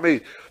know about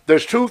me,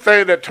 there's 2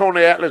 things that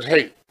Tony Atlas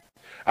hate.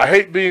 I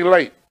hate being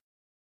late.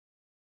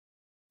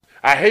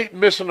 I hate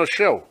missing a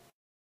show.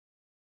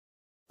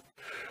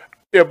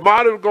 If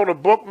Marty was going to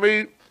book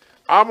me,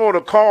 I'm going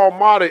to call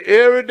Marty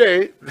every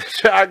day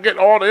so I get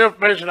all the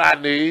information I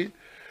need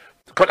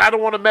because I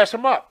don't want to mess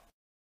him up.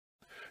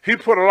 He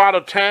put a lot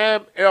of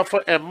time,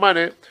 effort, and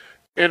money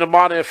in the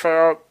Marty and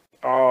Farrell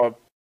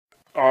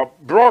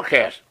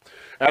broadcast.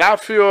 And I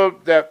feel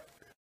that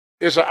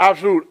it's an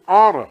absolute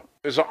honor.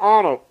 It's an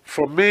honor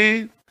for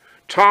me,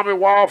 Tommy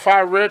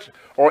Wildfire Rich,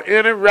 or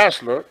any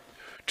wrestler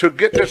to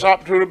get this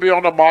opportunity to be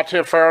on the Marty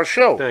and Farrell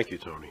show. Thank you,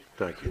 Tony.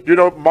 Thank you. You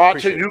know, Marty,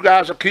 Appreciate you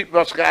guys are keeping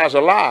us guys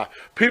alive.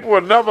 People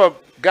have never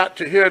got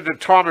to hear the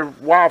Tommy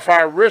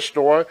Wildfire Rich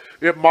story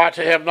if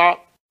Marty have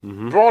not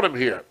brought him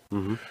here.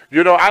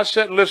 You know, I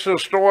sat and listened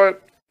to the story,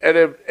 and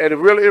it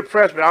really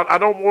impressed me. I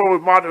don't want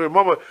with Marty to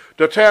remember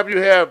the time you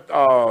had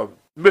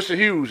Mr.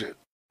 Hughes.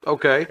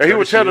 Okay. And he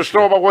would tell the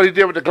story about what he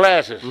did with the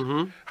glasses.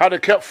 How they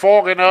kept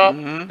fogging up,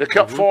 they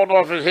kept falling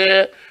off his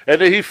head, and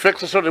then he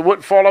fixed it so they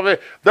wouldn't fall off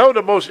it. That was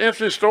the most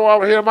interesting story I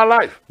ever heard in my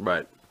life.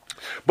 Right.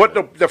 But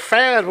the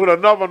fans would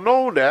have never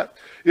known that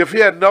if he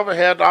had never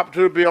had the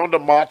opportunity to be on the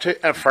Marty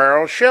and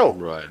Farrell show.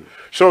 Right.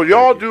 So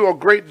y'all do a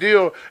great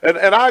deal, and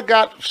I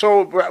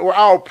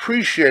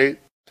appreciate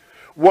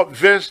what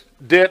Vince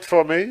did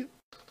for me.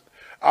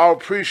 I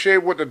appreciate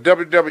what the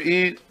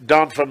WWE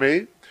done for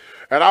me.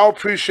 And I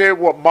appreciate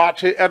what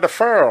Marty and the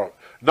Farrell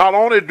not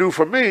only do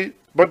for me,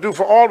 but do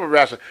for all the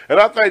wrestlers. And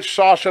I think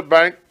Sasha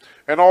Banks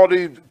and all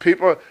these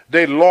people,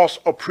 they lost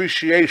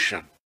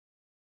appreciation.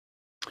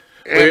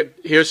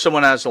 Here's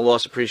someone has a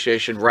lost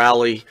appreciation.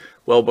 Raleigh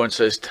Wellborn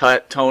says,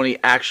 Tony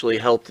actually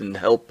helped in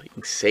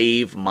helping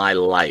save my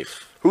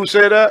life. Who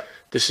said that?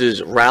 This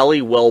is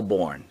Raleigh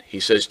Wellborn.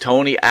 He says,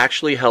 Tony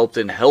actually helped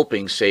in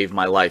helping save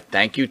my life.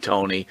 Thank you,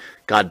 Tony.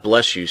 God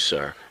bless you,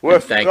 sir. Well,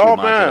 and thank you,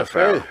 Monty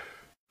Farrell.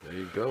 There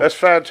you go. That's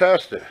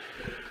fantastic.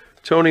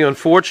 Tony,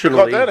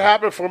 unfortunately... Because that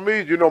happened for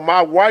me. You know,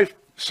 my wife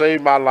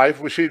saved my life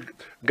when she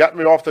got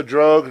me off the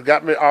drugs,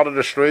 got me out of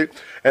the street.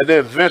 And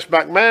then Vince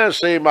McMahon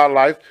saved my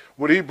life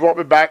when he brought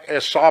me back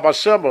as Saba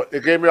Simba.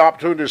 It gave me the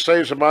opportunity to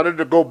save some money,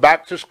 to go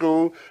back to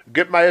school,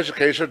 get my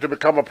education, to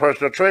become a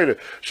personal trainer.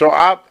 So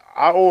I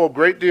owe a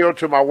great deal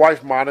to my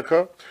wife,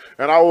 Monica,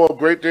 and I owe a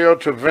great deal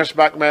to Vince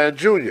McMahon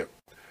Jr.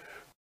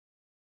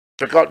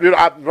 Because, you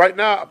know, right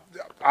now,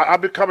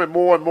 I'm becoming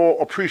more and more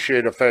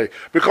appreciative of things.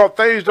 Because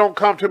things don't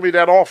come to me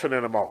that often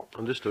anymore.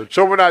 Understood.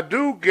 So when I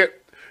do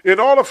get, in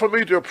order for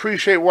me to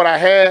appreciate what I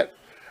had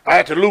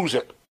to lose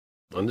it.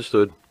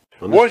 Understood.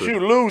 Once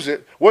you lose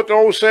it, what the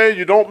old saying,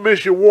 you don't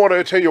miss your water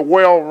until your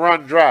well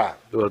run dry.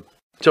 Well,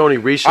 Tony,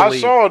 recently...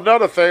 I saw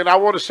another thing. I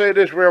want to say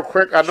this real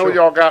quick. I know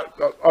y'all got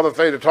other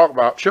things to talk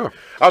about. Sure.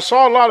 I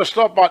saw a lot of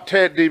stuff about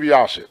Ted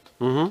DiBiase.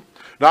 Now,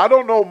 I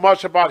don't know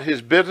much about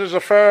his business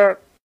affair,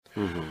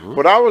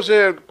 but I was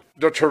in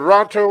the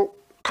Toronto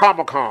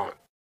Comic-Con.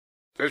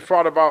 It's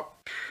probably about,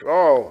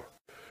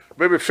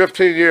 maybe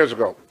 15 years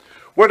ago,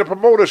 where the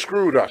promoter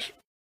screwed us.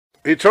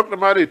 He took the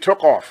money, he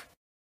took off.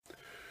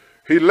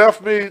 He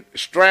left me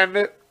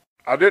stranded.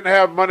 I didn't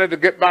have money to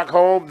get back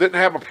home, didn't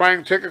have a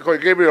plane ticket, because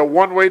he gave me a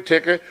one-way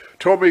ticket,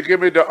 told me to give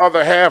me the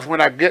other half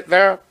when I get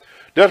there.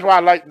 That's why I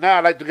like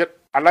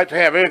to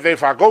have everything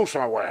if I go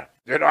somewhere.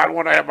 You know, I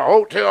want to have my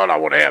hotel, I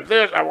want to have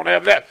this, I want to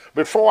have that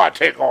before I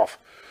take off.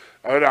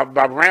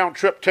 My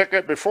round-trip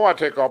ticket before I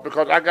take off,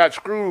 because I got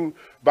screwed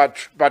by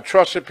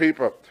trusted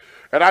people.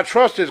 And I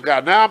trust this guy.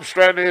 Now I'm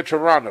stranded in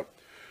Toronto.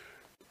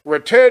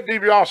 When Ted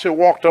DiBiase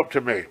walked up to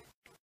me,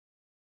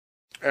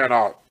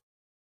 and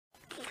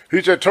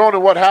he said, Tony,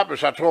 what happened?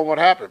 So I told him what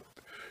happened.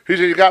 He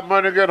said, you got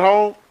money to get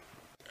home?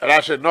 And I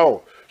said,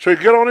 no. So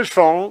he get on his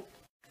phone.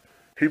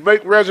 He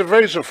make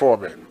reservation for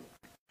me.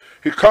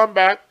 He come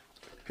back.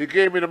 He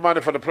gave me the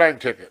money for the plane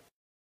ticket.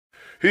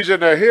 He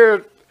said, now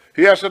here,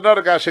 he asked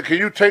another guy, said, can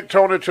you take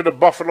Tony to the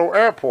Buffalo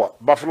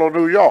airport, Buffalo,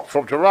 New York,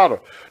 from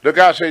Toronto? The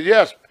guy said,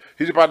 yes.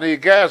 He said, I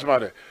need gas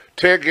money.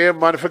 Ted gave him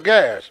money for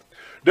gas.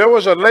 There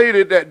was a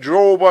lady that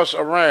drove us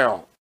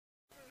around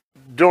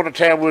during the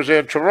time we was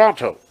in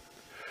Toronto.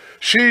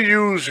 She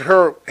used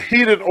her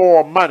heating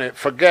oil money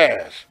for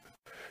gas.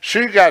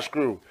 She got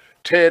screwed.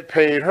 Ted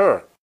paid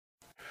her.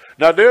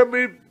 Now, there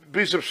may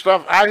be some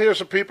stuff. I hear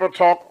some people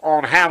talk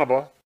on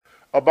Hannibal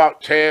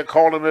about Ted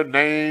calling them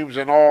names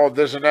and all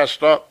this and that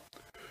stuff.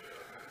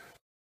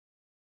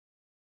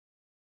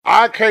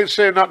 I can't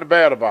say nothing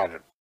bad about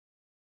it.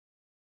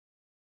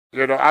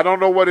 You know, I don't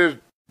know what his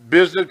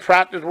business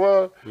practice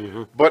was,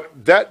 but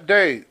that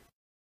day,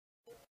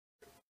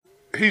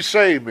 he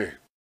saved me.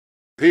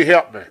 He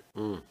helped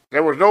me.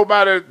 There was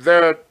nobody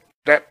there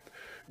that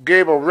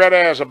gave a red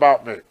ass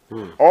about me.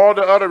 All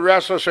the other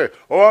wrestlers said,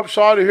 oh, I'm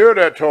sorry to hear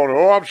that, Tony.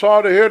 Oh, I'm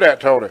sorry to hear that,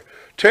 Tony.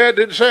 Ted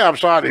didn't say, I'm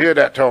sorry to hear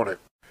that, Tony.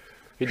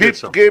 He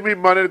gave me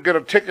money to get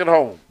a ticket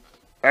home.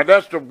 And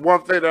that's the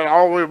one thing that I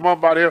always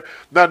remember about him.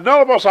 Now,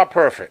 none of us are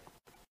perfect.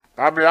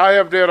 I mean, I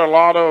have did a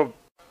lot of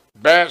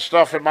bad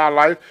stuff in my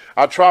life.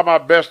 I try my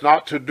best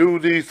not to do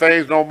these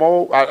things no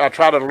more. I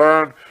try to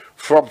learn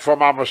from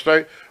my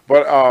mistake.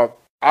 But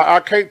I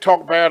can't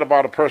talk bad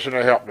about a person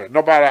that helped me,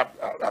 no matter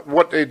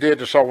what they did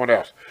to someone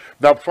else.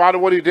 Now, probably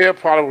what he did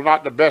probably was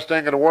not the best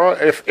thing in the world,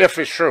 if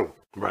it's true.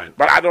 Right.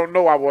 But I don't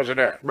know. I wasn't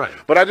there. Right.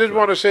 But I just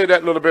want to say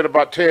that little bit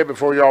about Ted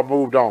before y'all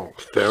moved on.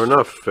 Fair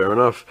enough. Fair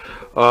enough.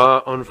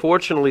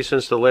 Unfortunately,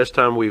 since the last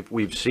time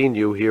we've seen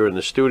you here in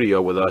the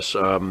studio with us,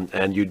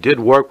 and you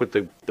did work with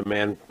the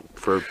man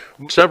for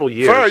several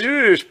years. Sir,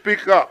 you need to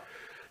speak up.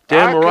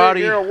 Dan I can't Marotti.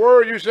 hear a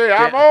word you say.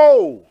 I'm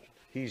old.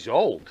 He's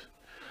old.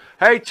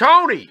 Hey,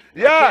 Tony.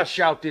 Yes. I can't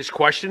shout this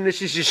question.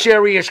 This is a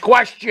serious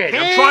question.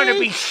 I'm trying to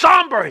be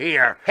somber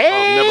here.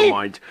 Hey. Oh, never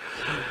mind.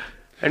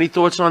 Any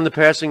thoughts on the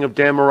passing of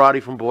Dan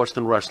Marotti from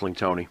Boston Wrestling,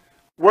 Tony?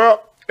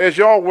 Well, as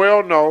y'all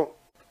well know,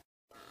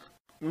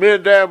 me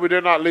and Dan, we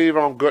did not leave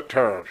on good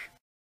terms.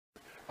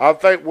 I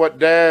think what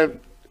Dan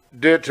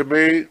did to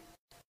me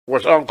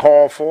was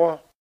uncalled for.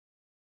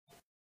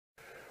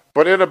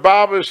 But in the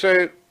Bible it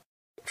says,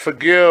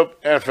 forgive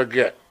and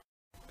forget.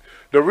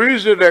 The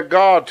reason that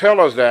God tells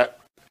us that,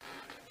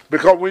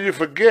 because when you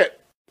forget,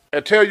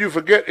 until you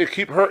forget, it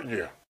keep hurting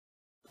you.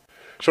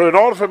 So in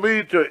order for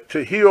me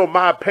to heal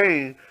my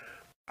pain,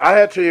 I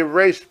had to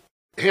erase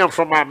him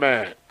from my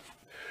mind.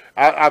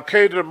 I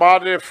came to the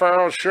Marty and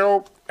Farrell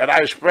show, and I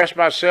expressed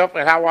myself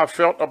and how I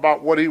felt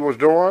about what he was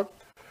doing.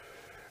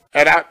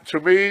 And to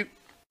me,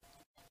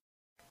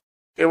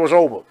 it was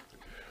over.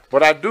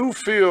 But I do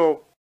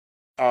feel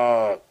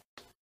not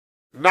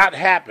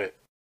happy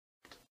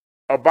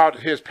about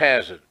his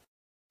passing.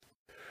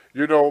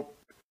 You know,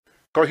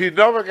 because he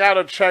never got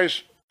a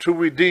chance to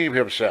redeem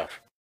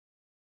himself.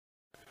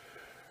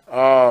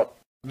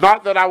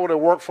 Not that I would have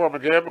worked for him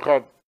again,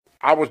 because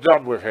I was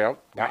done with him.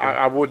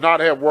 I would not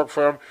have worked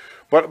for him,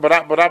 but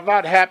I'm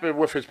not happy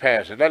with his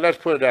passing. Let's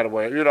put it that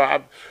way. You know,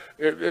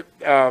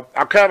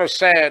 I'm kind of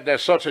sad that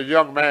such a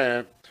young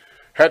man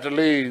had to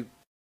leave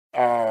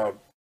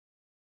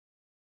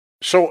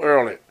so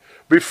early,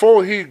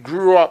 before he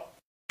grew up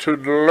to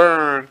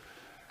learn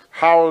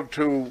how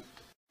to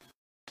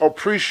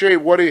appreciate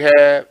what he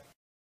had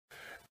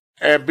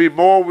and be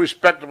more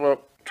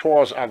respectable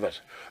towards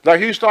others.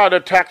 Like, he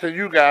started attacking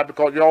you guys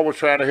because y'all was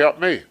trying to help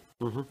me,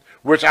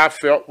 which I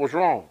felt was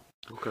wrong.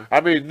 Okay.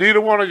 I mean,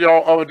 neither one of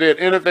y'all ever did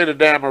anything to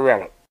Dan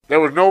Morello. There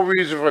was no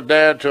reason for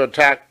Dan to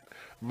attack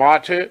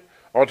Marty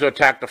or to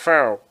attack the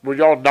Pharaoh. Well,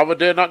 y'all never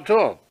did nothing to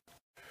him.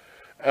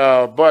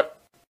 But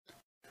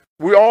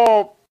we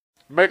all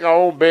make our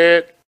own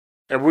bed,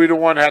 and we the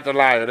one that have to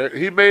lie in it.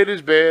 He made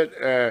his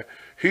bed.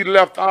 He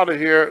left out of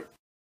here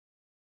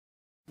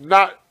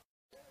not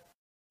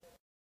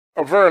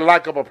a very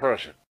likable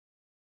person.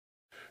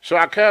 So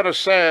I kind of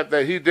sad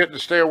that he didn't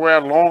stay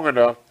around long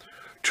enough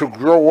to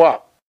grow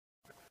up,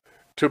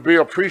 to be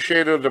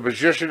appreciative of the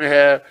position he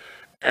had,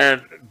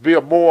 and be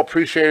more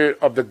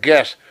appreciative of the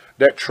guests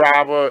that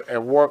travel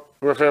and work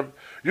with him.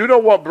 You know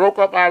what broke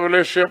up our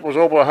relationship was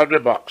over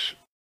 $100.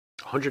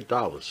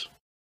 $100.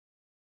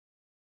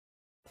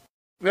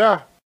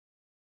 Yeah.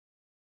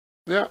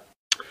 Yeah.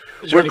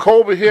 When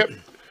COVID hit,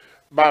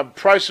 my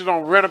prices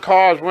on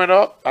rent-a-cars went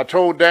up. I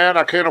told Dan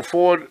I can't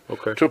afford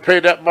to pay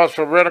that much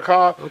for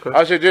rent-a-car.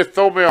 I said, just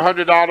throw me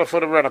 $100 for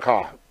the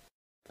rent-a-car.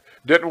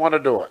 Didn't want to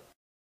do it.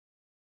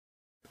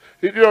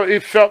 He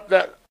felt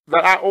that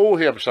I owe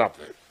him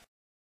something.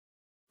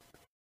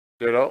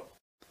 You know?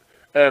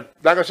 And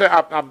like I said,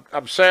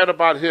 I'm sad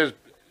about his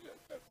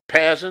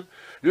passing.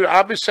 You know,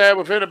 I'll be sad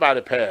with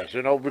anybody pass,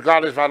 you know,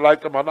 regardless if I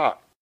like them or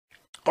not.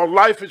 Because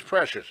life is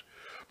precious.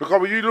 Because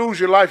when you lose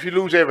your life, you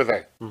lose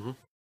everything.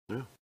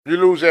 Yeah. You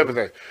lose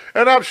everything.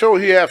 And I'm sure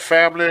he had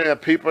family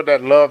and people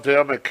that loved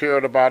him and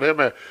cared about him.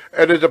 And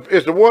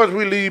it's the ones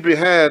we leave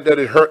behind that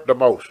it hurt the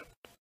most.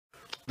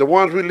 The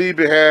ones we leave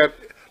behind,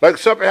 like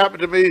something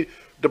happened to me,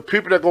 the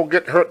people that are going to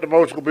get hurt the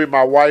most are going to be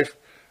my wife,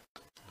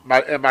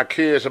 my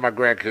kids and my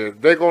grandkids.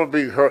 They're going to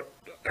be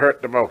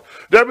hurt the most.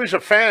 There'll be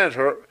some fans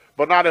hurt,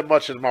 but not as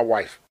much as my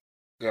wife,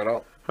 you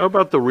know. How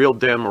about the real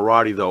Dan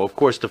Marotti, though? Of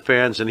course, the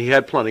fans, and he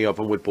had plenty of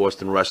them with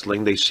Boston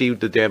Wrestling, they see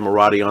the Dan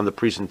Marotti on the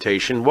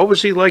presentation. What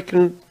was he like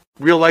in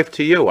real life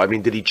to you? I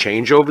mean, did he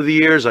change over the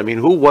years? I mean,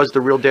 who was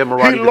the real Dan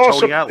Marotti to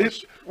Tony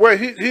Atlas?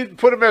 He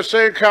put him in the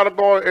same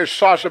category as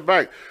Sasha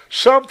Banks.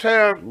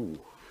 Sometimes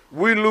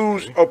we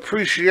lose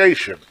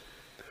appreciation.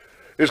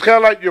 It's kind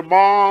of like your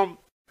mom.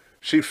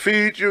 She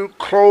feeds you,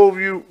 clothed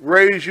you,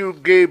 raised you,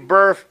 gave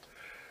birth.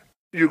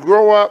 You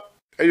grow up,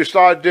 and you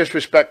start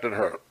disrespecting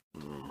her.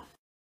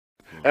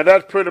 And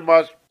that's pretty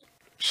much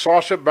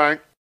Sasha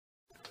Banks,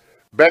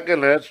 Becky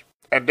Lynch,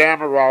 and Dan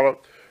Marotti,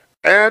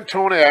 and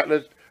Tony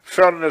Atlas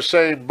fell in the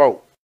same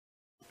boat.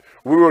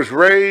 We was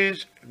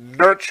raised,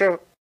 nurtured,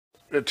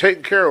 and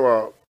taken care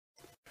of.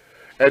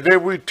 And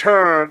then we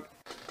turned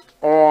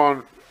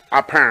on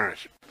our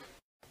parents.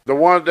 The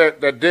ones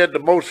that did the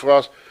most for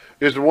us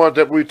is the ones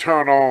that we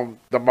turn on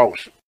the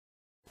most.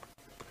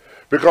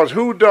 Because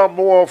who done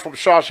more from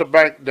Sasha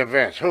Banks than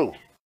Vince? Who?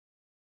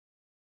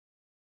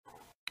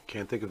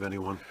 Can't think of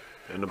anyone.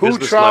 Who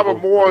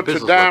traveled more to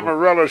Dan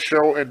Morello's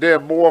show and did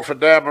more for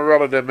Dan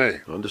Morello than me?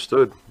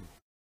 Understood.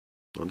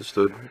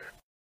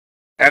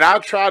 And I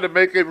tried to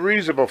make it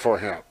reasonable for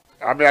him.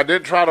 I mean, I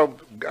didn't try to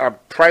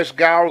price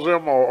gouge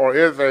him or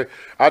anything.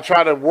 I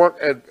tried to work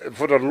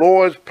for the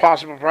lowest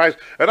possible price.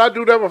 And I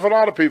do that with a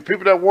lot of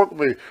people that work with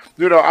me.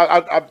 You know,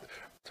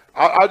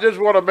 I just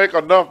want to make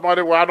enough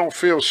money where I don't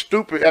feel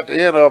stupid at the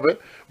end of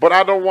it, but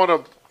I don't want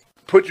to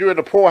put you in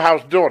the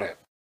poorhouse doing it.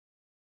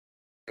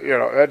 You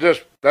know,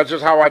 that's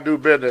just how I do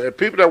business. And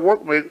people that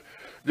work with me,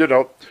 you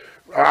know,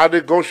 I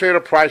negotiate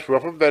a price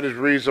with them that is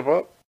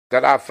reasonable.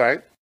 that I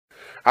think.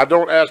 I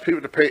don't ask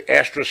people to pay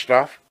extra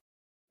stuff.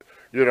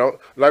 You know,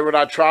 like when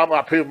I travel,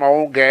 I pay for my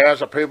own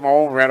gas, I pay for my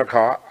own rental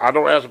car. I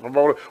don't ask the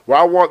promoter,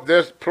 well, I want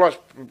this, plus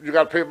you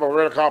got to pay for my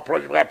rental car,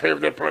 plus you got to pay for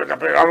this, plus you got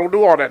to pay. I don't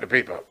do all that to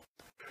people.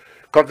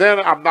 Because then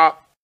I'm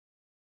not,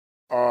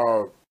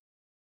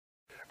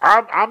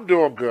 I'm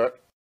doing good,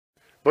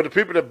 but the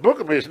people that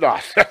book me is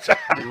not. That's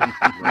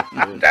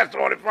the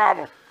only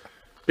problem.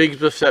 Big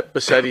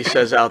Bassetti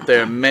says out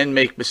there, men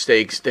make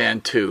mistakes,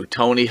 Dan too.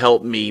 Tony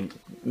helped me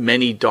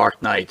many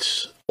dark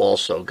nights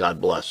also,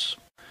 God bless.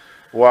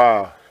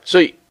 Wow. So,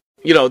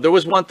 you know, there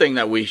was one thing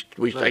that we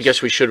nice. I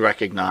guess we should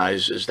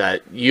recognize is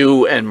that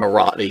you and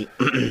Marotti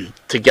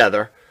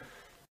together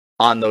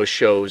on those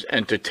shows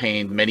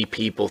entertained many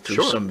people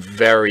through some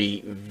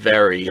very,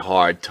 very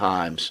hard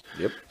times.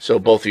 Yep. So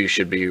both of you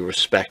should be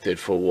respected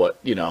for what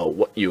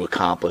you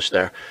accomplished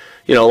there.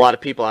 You know, a lot of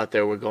people out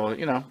there were going,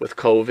 you know, with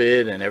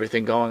COVID and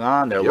everything going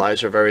on, their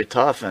lives are very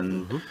tough,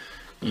 and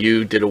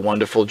you did a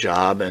wonderful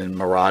job, and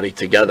Marotti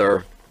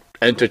together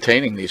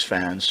entertaining these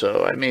fans.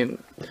 So, I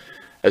mean,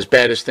 as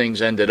bad as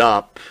things ended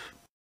up,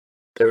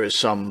 there is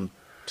some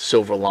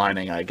silver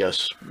lining, I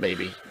guess,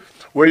 maybe.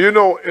 Well, you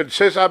know, and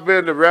since I've been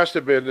in the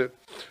wrestling business,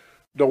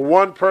 the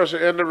one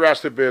person in the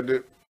wrestling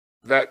business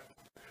that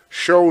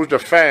shows the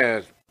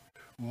fans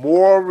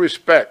more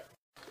respect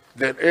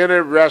than any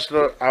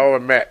wrestler I ever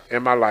met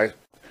in my life,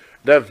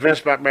 that's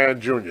Vince McMahon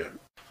Jr.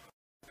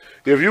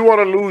 If you want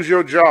to lose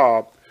your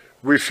job,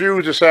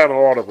 refuse to sign an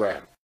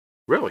autograph.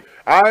 Really?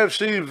 I have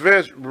seen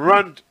Vince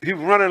run, he's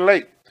running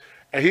late,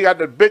 and he got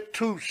the big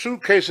two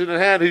suitcases in his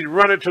hand, he's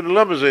running to the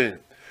limousine.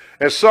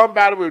 And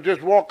somebody would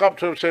just walk up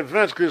to him and say,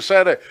 Vince, can you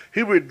say that?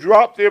 He would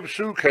drop them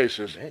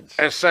suitcases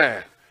and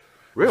sign.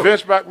 Really?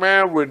 Vince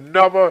McMahon would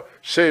never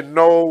say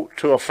no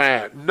to a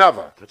fan.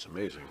 Never. That's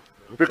amazing.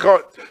 Okay.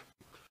 Because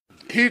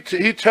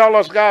he tell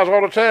us guys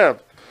all the time,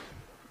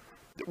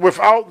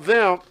 without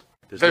them,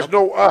 there's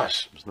no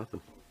us. There's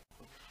nothing.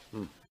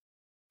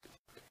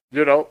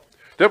 You know?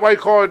 That's why he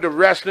called it the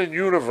wrestling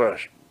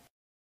universe.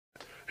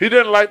 He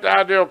didn't like the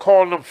idea of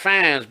calling them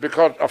fans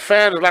because a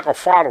fan is like a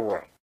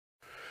follower.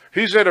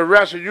 He said the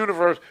wrestling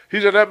universe,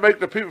 he said that make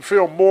the people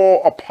feel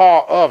more a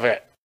part of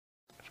it.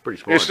 It's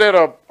pretty smart. Instead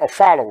of a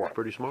follower. It's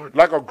pretty smart.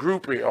 Like a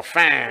groupie, a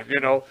fan, you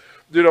know.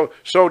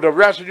 So the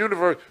wrestling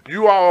universe,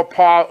 you are a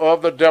part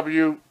of the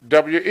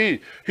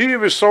WWE. He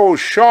even sold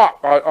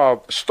stock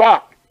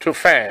to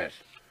fans.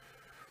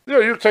 You know,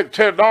 you take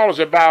 $10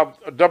 and buy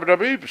a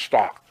WWE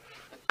stock.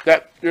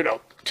 That, you know,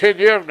 10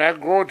 years from now,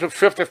 growing to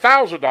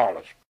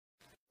 $50,000.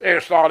 And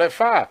it started at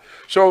 $5.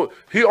 So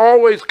he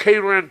always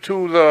catering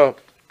to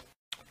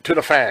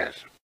the fans,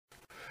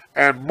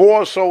 and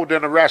more so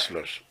than the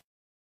wrestlers,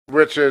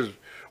 which is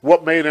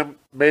what made him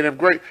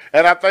great.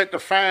 And I think the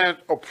fans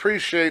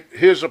appreciate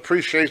his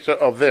appreciation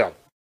of them.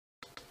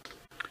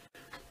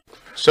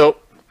 So,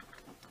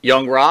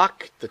 Young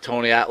Rock, the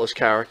Tony Atlas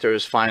character,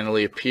 has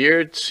finally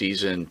appeared,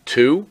 season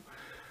 2.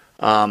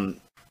 Now,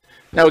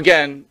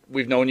 again,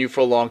 we've known you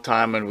for a long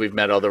time, and we've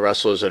met other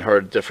wrestlers and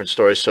heard different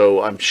stories,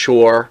 so I'm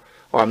sure,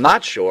 or I'm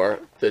not sure,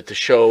 that the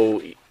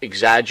show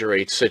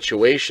exaggerates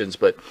situations,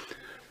 but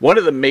one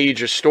of the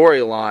major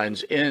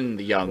storylines in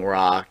the Young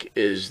Rock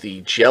is the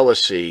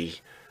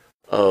jealousy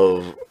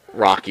of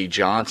Rocky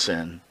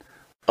Johnson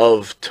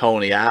of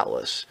Tony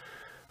Atlas.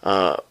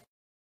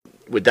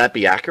 Would that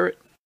be accurate?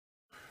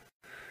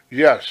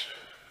 Yes.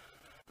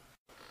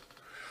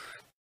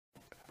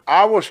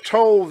 I was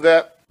told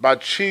that by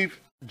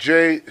Chief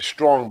Jay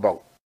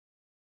Strongbow.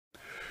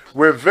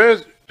 When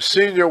Vince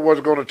Sr. was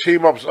going to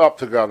team us up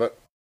together,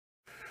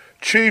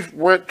 Chief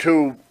went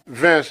to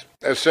Vince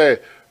and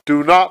said,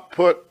 do not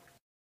put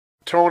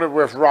Tony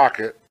with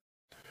Rocket.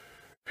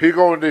 He's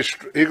going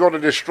to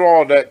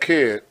destroy that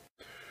kid.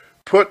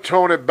 Put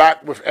Tony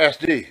back with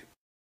SD.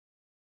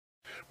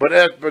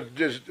 But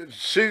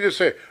Senior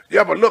said,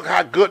 yeah, but look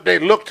how good they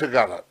look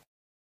together.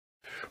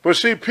 But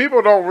see,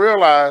 people don't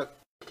realize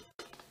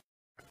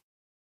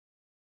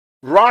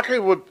Rocky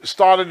would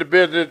start in the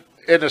business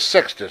in the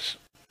 60s.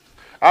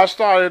 I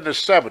started in the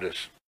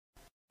 70s.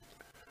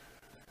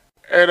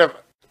 And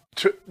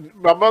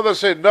my mother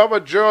said, never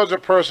judge a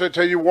person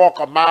until you walk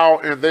a mile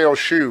in their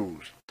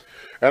shoes.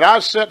 And I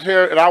sat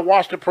here and I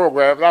watched the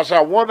program, and I said,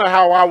 I wonder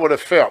how I would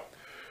have felt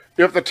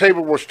if the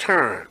table was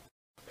turned.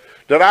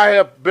 That I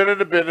have been in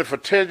the business for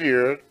 10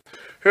 years.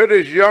 Here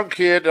this young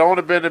kid that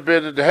only been in the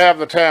business to half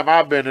the time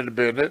I've been in the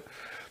business,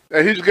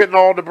 and he's getting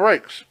all the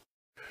breaks.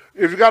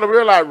 If you got to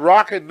realize,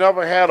 Rocky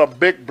never had a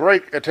big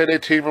break until they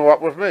teamed him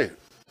up with me.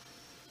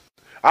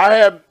 I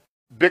had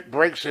big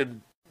breaks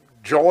in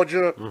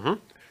Georgia,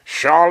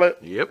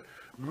 Charlotte,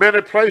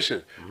 many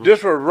places.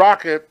 This was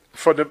Rocky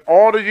for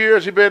all the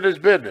years he been in this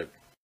business.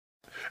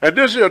 And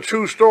this is a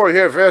true story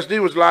here. If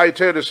SD was lying, he'd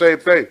tell you the same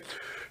thing.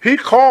 He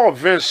called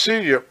Vince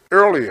Sr.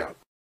 earlier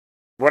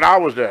when I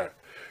was there.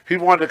 He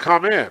wanted to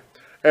come in.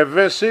 And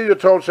Vince Sr.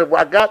 told him,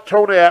 well, I got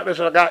Tony Atlas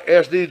and I got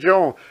SD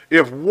Jones.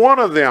 If one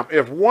of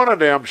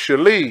them should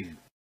leave,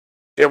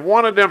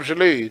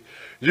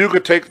 you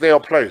could take their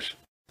place.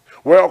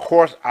 Well, of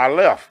course, I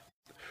left.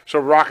 So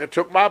Rocky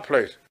took my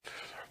place.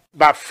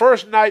 My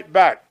first night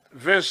back,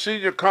 Vince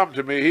Sr. come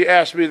to me. He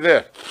asked me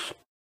this.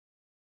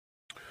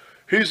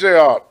 He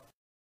said,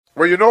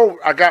 well, you know,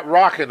 I got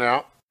Rocky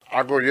now.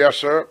 I go, yes,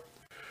 sir.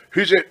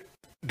 He said,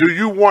 do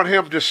you want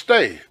him to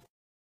stay?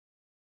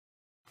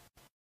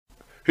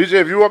 He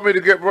said, if you want me to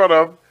get rid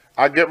of him,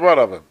 I get rid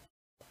of him.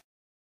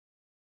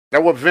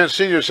 That's what Vince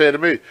Sr. said to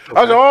me. Okay.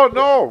 I said, oh,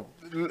 no.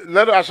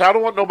 I said, I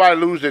don't want nobody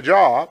to lose their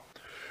job.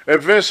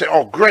 And Vince said,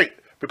 oh, great,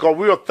 because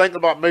we were thinking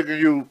about making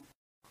you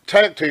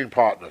tag team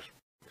partners.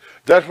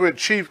 That's when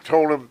Chief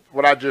told him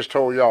what I just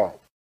told y'all.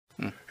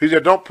 He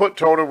said, don't put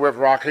Tony with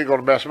Rock. He's going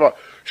to mess him up.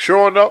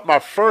 Sure enough, my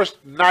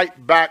first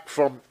night back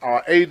from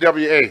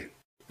AWA,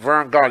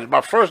 Vern Gagne,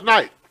 my first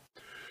night,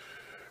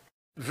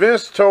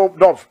 Vince told,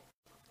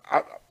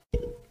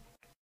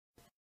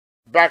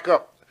 back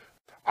up.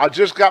 I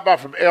just got back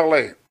from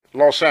L.A.,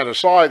 Los Angeles.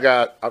 Sorry,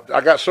 guys.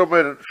 I got so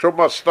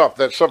much stuff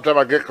that sometimes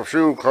I get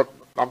confused because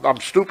I'm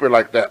stupid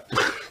like that.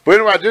 But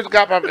anyway, I just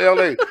got back from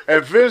L.A.,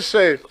 and Vince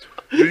said,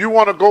 do you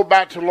want to go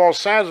back to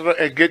Los Angeles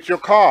and get your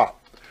car?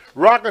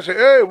 Rocky said,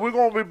 hey, we're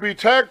going to be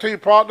tag team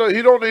partner.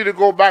 He don't need to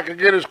go back and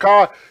get his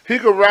car. He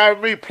could ride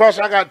with me. Plus,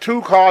 I got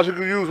 2 cars. He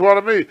could use one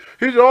of me.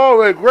 He said,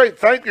 oh, great.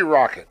 Thank you,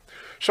 Rocky.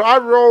 So I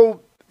rode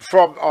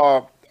from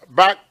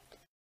back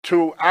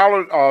to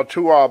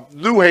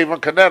New Haven,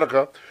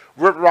 Connecticut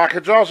with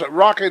Rocky Johnson.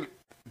 Rocky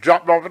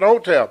dropped off at the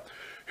hotel.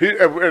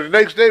 The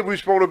next day, we were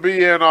supposed to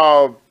be in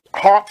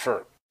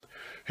Hartford.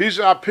 He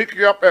said, I'll pick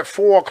you up at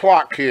 4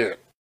 o'clock, kid.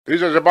 He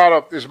says,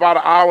 it's about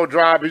an hour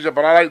drive. He said,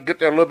 but I like to get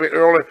there a little bit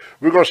early.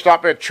 We're going to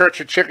stop at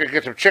Church and Chicken and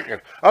get some chicken.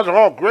 I said,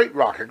 oh, great,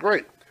 Rocky,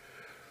 great.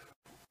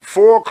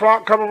 4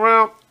 o'clock come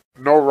around,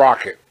 no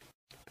Rocky.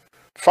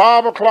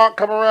 5 o'clock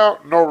come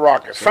around, no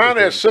Rocky.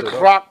 Finally, at 6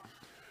 o'clock,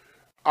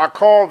 I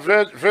called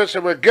Vince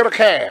and went, get a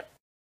cab.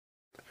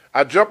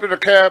 I jumped in the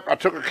cab. I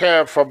took a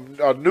cab from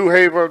New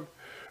Haven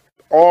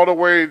all the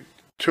way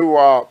to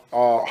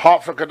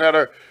Hartford,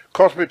 Connecticut.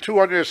 Cost me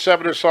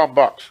 $270-some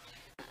bucks.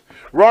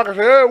 Rocky said,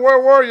 hey, where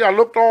were you? I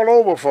looked all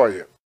over for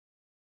you.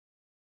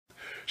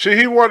 See,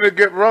 he wanted to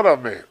get rid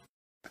of me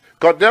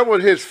because that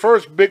was his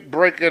first big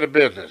break in the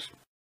business.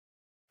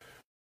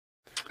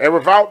 And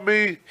without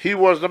me, he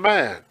was the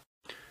man.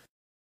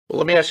 Well,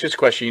 let me ask you this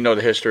question. You know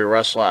the history of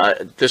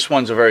wrestling. This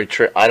one's a very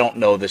I don't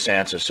know this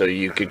answer, so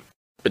you could,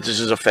 but this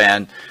is a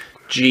fan.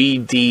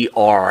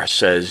 GDR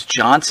says,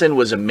 Johnson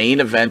was a main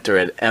eventer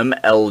at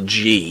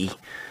MLG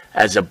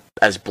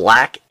as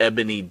Black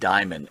Ebony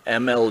Diamond,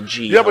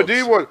 MLG. Yeah, but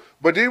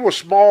these were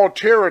small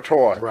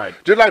territory. Right.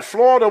 Just like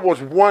Florida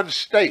was one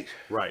state.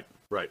 Right.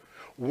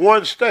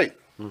 One state.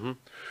 Mm-hmm.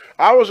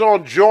 I was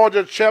on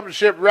Georgia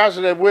Championship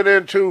Wrestling and went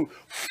into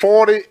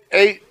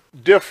 48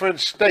 different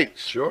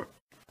states. Sure.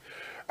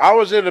 I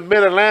was in the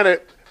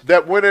Mid-Atlantic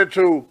that went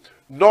into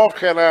North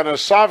Carolina,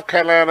 South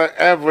Carolina,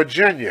 and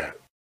Virginia.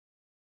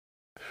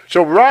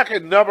 So Rocky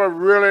never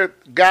really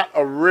got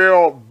a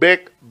real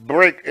big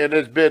break in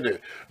this business.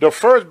 The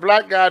first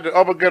black guy to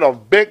ever get a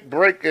big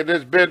break in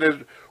this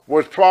business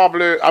was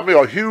probably,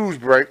 a huge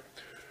break.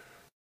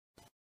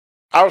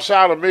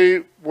 Outside of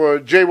me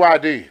was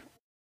JYD.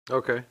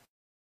 Okay.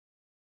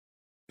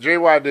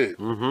 JYD.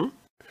 Mm-hmm.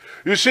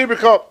 You see,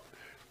 because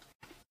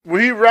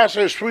when he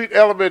wrestled Sweet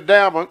Element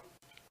Diamond,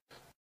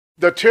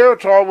 the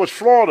territory was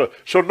Florida.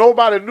 So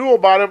nobody knew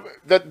about him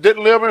that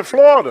didn't live in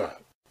Florida.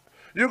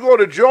 You go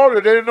to Georgia,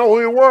 they didn't know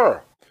who he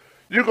were.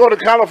 You go to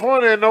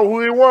California, they didn't know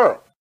who he were.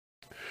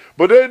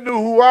 But they knew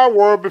who I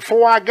were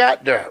before I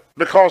got there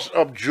because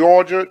of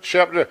Georgia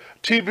chapter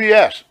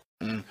TBS.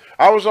 Mm.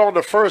 I was on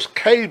the first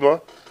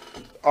cable,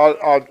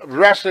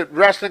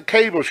 wrestling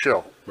cable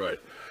show. Right.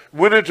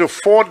 Went into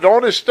 40. The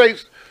only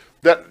states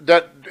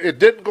that it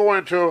didn't go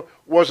into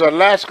was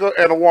Alaska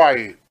and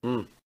Hawaii.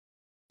 Mm.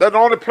 That's the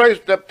only place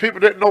that people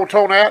didn't know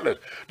Tony Atlas.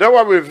 That's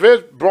why when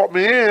Vince brought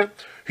me in,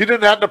 he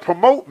didn't have to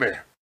promote me.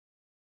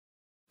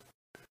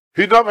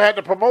 He never had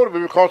to promote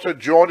me because of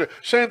Georgia.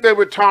 Same thing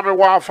with Tommy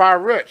Wildfire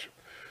Rich.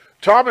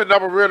 Tommy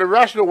never really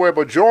wrestled away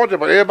but Georgia,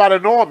 but everybody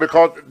know him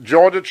because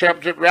Georgia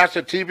Championship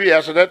Wrestling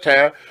TBS at that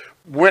time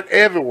went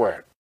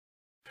everywhere.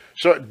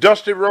 So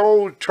Dusty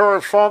Rhodes, Terry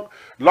Funk,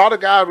 a lot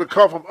of guys would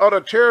come from other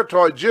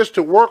territories just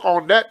to work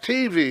on that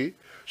TV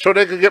so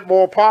they could get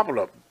more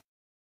popular.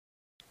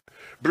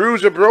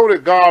 Bruiser Brody,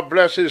 God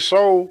bless his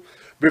soul,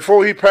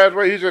 before he passed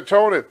away, he said,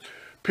 Tony,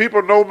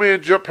 people know me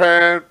in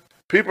Japan,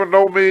 people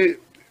know me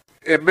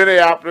in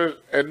Minneapolis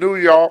and New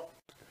York.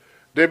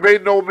 They may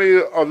know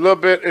me a little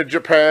bit in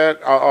Japan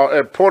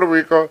and Puerto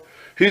Rico.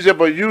 He said,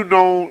 but you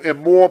known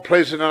in more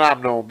places than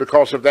I'm known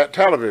because of that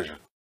television.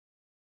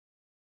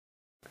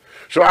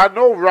 So I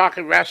know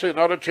Rocky wrestling in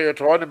other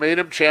territories. They made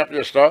him champion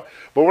and stuff.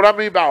 But what I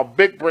mean by a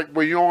big break,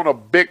 where you're on a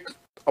big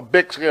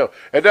scale.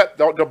 And that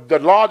the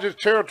largest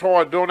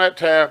territory during that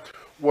time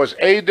was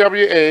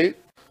AWA,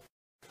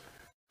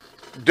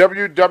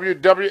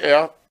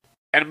 WWF,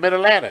 and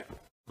Mid-Atlantic.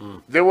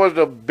 There was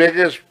the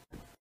biggest,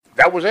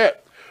 that was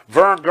it.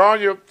 Vern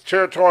Gagne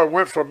territory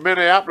went from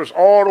Minneapolis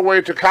all the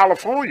way to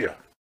California.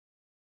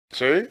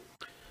 See?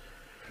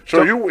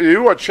 So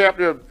you were a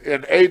champion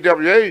in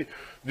AWA.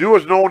 You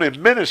was known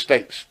in many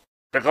states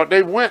because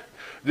they went.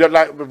 They're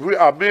like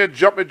me and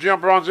Jumping Jim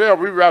Bronzell.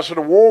 We wrestled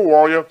the War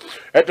Warrior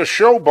at the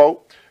Showboat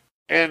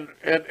in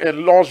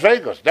Las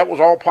Vegas. That was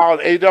all part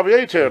of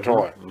AWA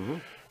territory. Mm-hmm.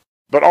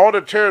 But all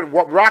the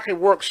Rocky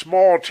worked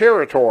small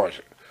territories.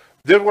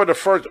 This was the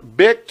first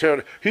big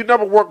territory. He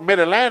never worked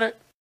Mid-Atlantic.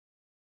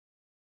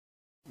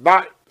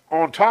 Not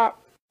on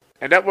top.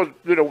 And that was,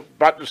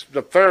 about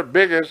the third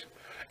biggest.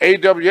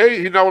 AWA,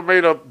 he never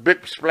made a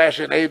big splash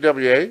in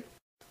AWA.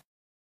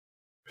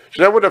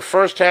 So that was the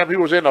first time he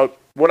was in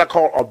what I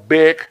call a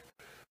big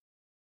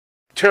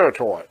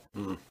territory.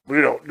 Mm.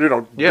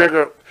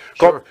 Bigger.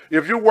 Sure.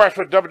 If you watched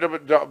for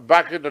WWE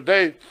back in the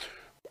day,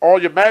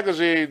 all your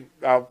magazine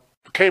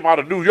came out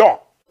of New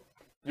York.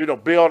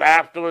 Bill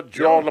After,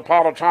 George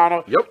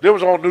Napolitano. Yep. They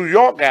was all New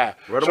York guys.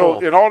 So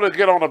in order to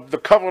get on the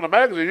cover of the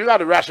magazine, you got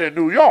to wrestle in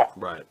New York.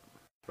 Right.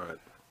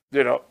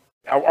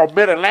 Or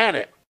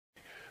Mid-Atlantic.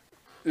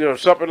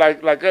 Something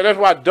like that. That's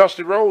why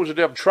Dusty Rhodes and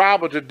them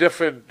traveled to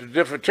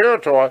different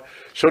territory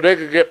so they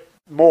could get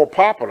more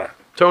popular.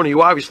 Tony,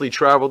 you obviously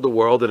traveled the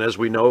world, and as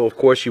we know, of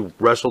course, you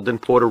wrestled in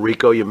Puerto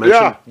Rico. You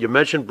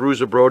mentioned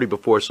Bruiser Brody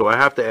before, so I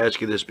have to ask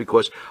you this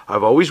because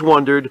I've always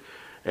wondered,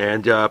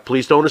 and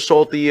please don't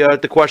assault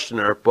the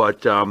questioner,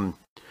 but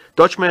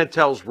Dutch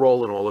Mantel's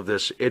role in all of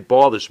this, it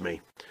bothers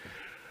me.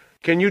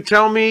 Can you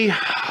tell me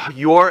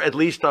your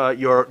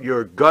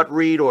gut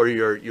read or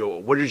your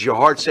what does your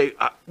heart say?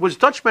 Was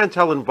Dutch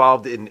Mantel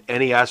involved in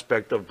any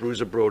aspect of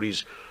Bruiser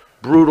Brody's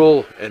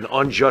brutal and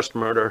unjust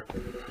murder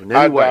in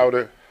any way? I doubt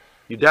it.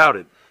 You doubt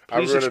it?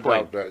 Please I really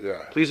explain. Doubt that,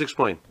 yeah. Please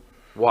explain.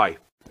 Why?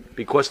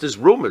 Because there's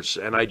rumors,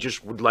 and I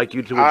just would like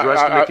you to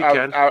address them if you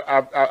can.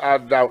 I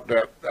doubt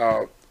that.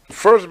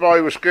 First of all,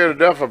 he was scared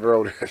to death of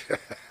Brody.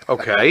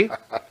 Okay.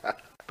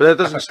 But that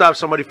doesn't stop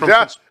somebody from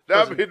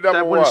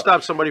that wouldn't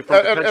stop somebody from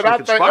potentially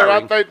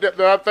conspiring.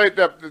 I think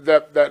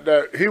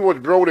that he was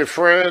Brody's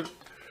friend.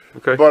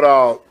 Okay.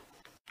 But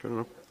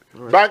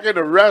right. Back in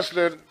the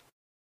wrestling,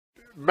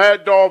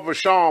 Mad Dog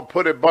Vachon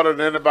put it better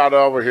than anybody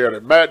over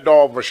here. Mad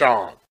Dog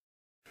Vachon.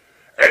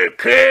 Hey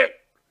kid,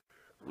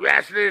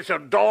 wrestling is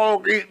some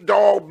dog eat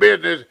dog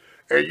business,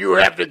 and you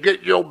have to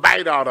get your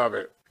bite out of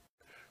it.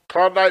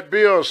 Klondike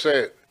Bill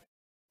said,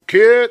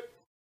 kid,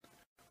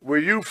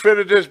 when you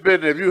finish this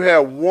business, if you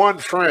have one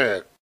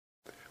friend,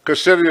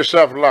 consider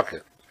yourself lucky.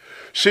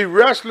 See,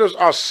 wrestlers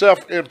are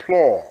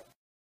self-employed.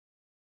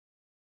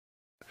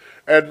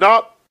 And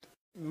not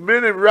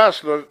many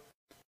wrestlers,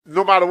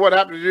 no matter what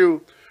happens to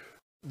you,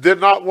 did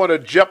not want to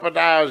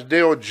jeopardize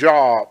their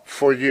job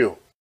for you.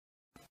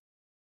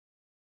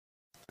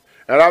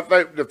 And I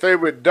think the thing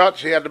with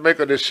Dutch, he had to make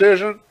a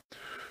decision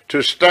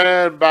to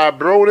stand by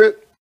Brody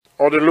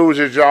or to lose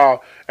his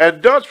job.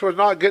 And Dutch was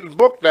not getting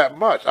booked that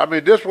much. I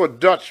mean, this was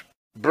Dutch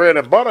bread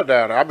and butter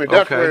down there. I mean,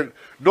 that's when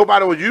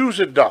nobody was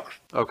using Dutch.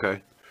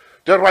 Okay.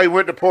 That's why he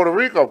went to Puerto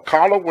Rico.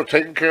 Carlo was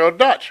taking care of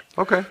Dutch.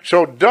 Okay.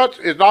 So Dutch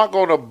is not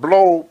going to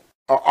blow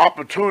an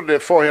opportunity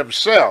for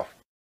himself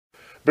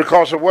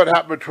because of what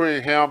happened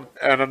between him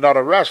and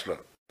another wrestler.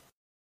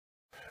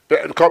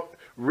 Because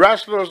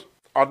wrestlers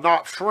are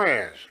not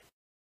friends.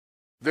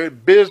 They're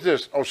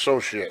business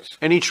associates.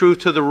 Any truth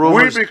to the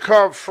rumors? We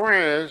become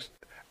friends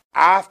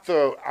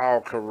after our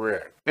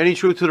career. Any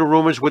truth to the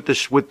rumors with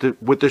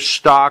the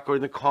stock or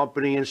the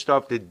company and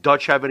stuff? Did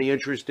Dutch have any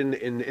interest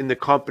in the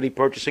company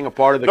purchasing a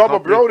part of the company? No,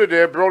 but Brody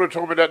did. Brody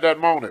told me that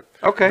moment.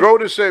 Okay.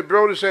 Brody said,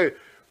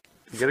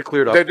 get it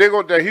cleared up. That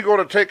he's going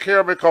to take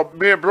care of me because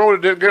me and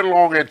Brody didn't get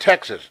along in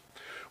Texas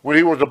when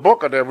he was a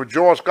booker there. When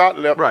George Scott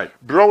left, right.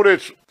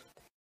 Brody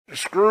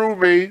screwed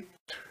me,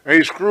 and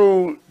he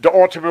screwed the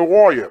Ultimate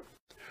Warrior.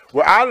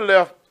 When I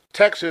left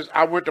Texas,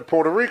 I went to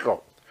Puerto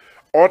Rico.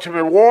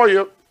 Ultimate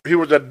Warrior, he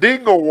was a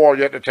Dingo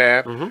Warrior at the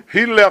time. Mm-hmm.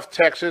 He left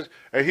Texas,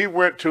 and he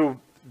went to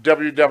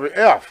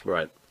WWF.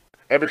 Right.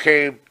 And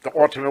became the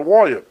Ultimate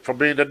Warrior from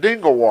being the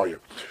Dingo Warrior.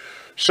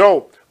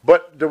 So,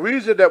 but the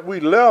reason that we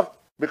left,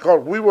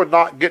 because we were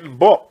not getting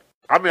booked.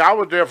 I mean, I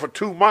was there for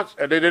 2 months,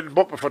 and they didn't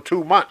book me for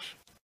 2 months.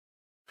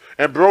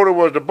 And Brody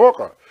was the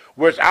booker,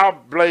 which I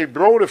blamed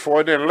Brody for.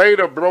 And then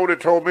later, Brody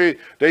told me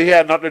that he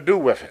had nothing to do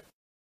with it.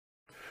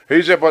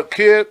 He said, but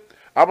kid,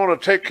 I'm going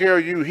to take care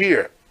of you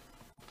here.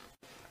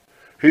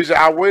 He said,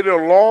 I waited a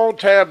long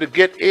time to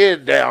get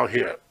in down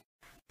here.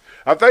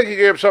 I think he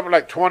gave him something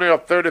like $20,000 or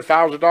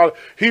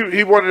 $30,000.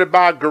 He wanted to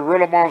buy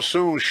Gorilla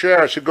Monsoon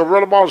shares. See,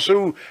 Gorilla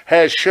Monsoon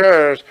had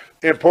shares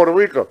in Puerto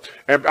Rico.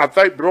 And I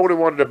think Brody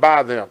wanted to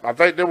buy them. I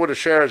think they were the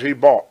shares he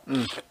bought.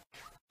 Mm.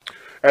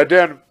 And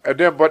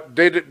then, but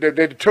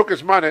they took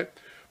his money,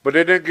 but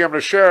they didn't give him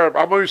the share.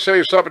 I'm going to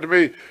say something to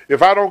me.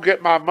 If I don't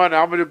get my money,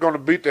 I'm just going to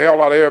beat the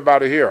hell out of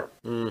everybody here.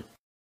 Mm.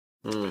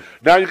 Mm.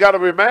 Now, you got to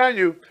remind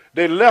you,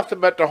 they left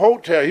him at the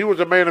hotel. He was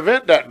the main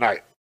event that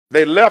night.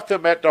 They left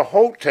him at the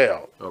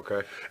hotel.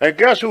 Okay. And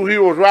guess who he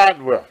was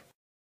riding with?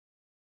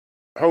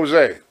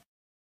 Jose.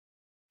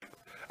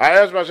 I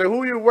asked him, I said,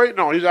 who are you waiting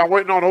on? He said, I'm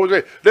waiting on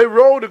Jose. They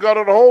rode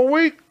together the whole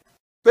week.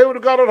 They would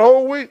have got it the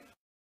whole week.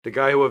 The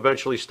guy who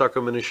eventually stuck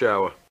him in the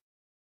shower.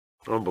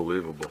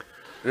 Unbelievable.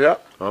 Yeah.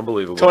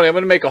 Unbelievable. Tony, I'm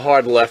going to make a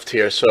hard left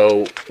here.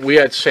 So we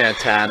had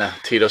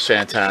Tito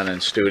Santana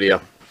in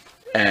studio,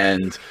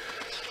 and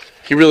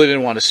he really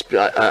didn't want to speak.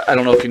 I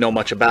don't know if you know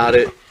much about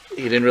it.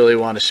 He didn't really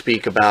want to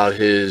speak about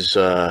his.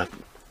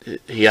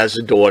 He has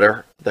a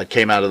daughter that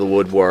came out of the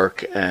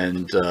woodwork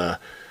and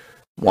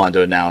wanted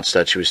to announce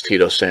that she was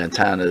Tito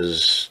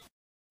Santana's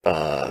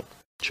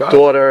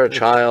daughter,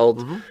 child.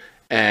 Mm-hmm.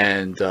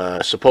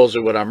 And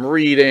supposedly what I'm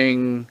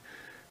reading,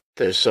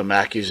 there's some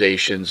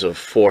accusations of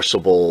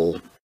forcible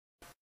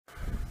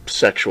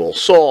sexual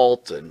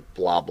assault and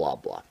blah, blah,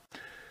 blah.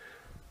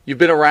 You've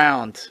been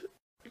around.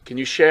 Can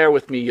you share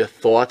with me your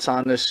thoughts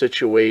on this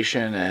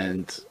situation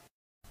and,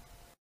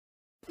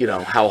 you know,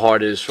 how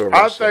hard it is for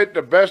I think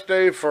the best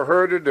thing for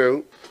her to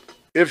do,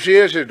 if she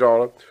is his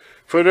daughter,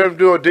 for them to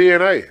do a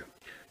DNA.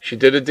 She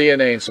did a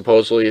DNA and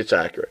supposedly it's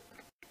accurate.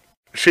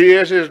 She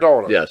is his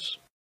daughter? Yes.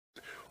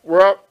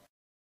 Well,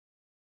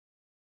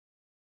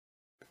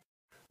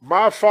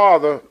 my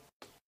father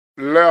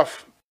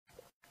left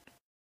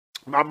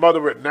my mother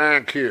with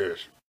 9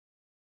 kids.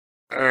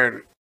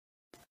 And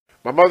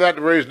my mother had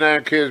to raise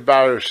 9 kids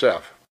by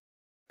herself.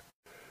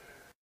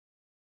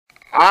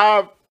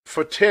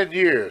 For 10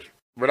 years,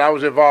 when I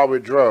was involved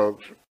with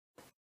drugs,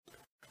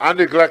 I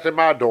neglected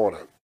my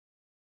daughter.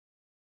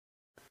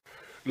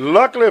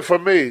 Luckily for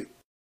me,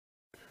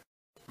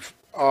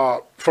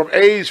 from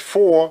age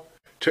 4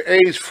 to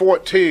age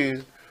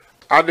 14,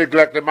 I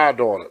neglected my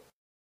daughter.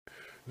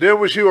 Then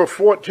when she was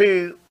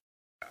 14,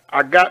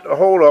 I got a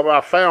hold of her,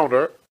 I found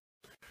her,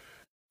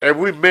 and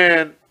we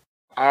manned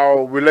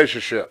our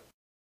relationship.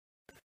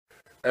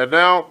 And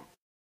now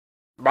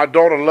my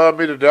daughter loved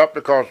me to death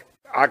because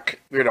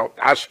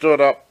I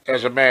stood up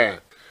as a man.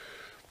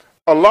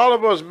 A lot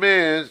of us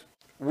men,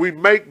 we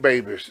make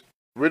babies.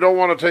 We don't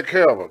want to take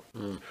care of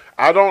them.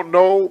 I don't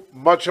know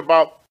much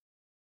about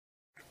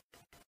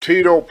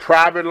Tito's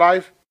private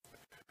life.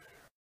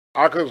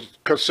 I could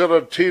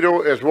consider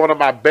Tito as one of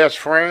my best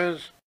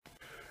friends,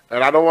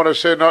 and I don't want to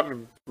say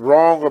nothing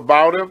wrong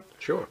about him.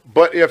 Sure.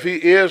 But if he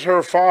is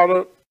her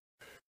father,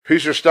 he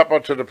should step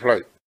up to the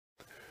plate.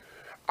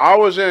 I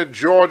was in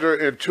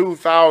Georgia in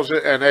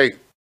 2008,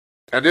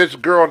 and this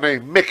girl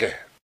named Mickey,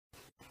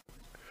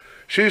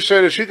 she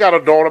said that she got a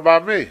daughter by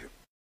me.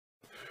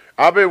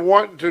 I've been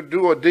wanting to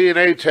do a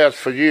DNA test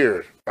for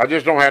years. I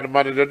just don't have the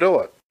money to do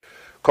it,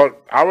 because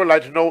I would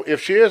like to know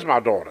if she is my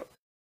daughter.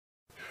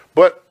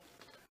 But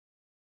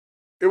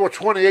it was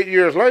 28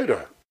 years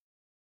later.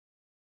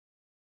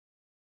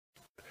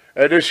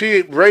 And then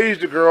she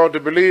raised the girl to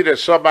believe that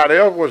somebody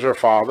else was her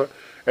father.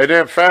 And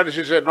then finally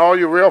she said, no,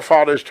 your real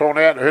father is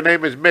Tony. Her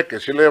name is Mickey.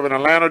 She lives in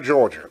Atlanta,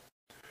 Georgia.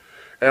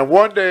 And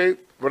one day,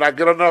 when I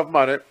get enough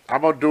money,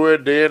 I'm going to do a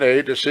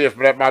DNA to see if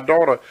that's my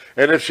daughter.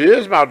 And if she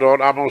is my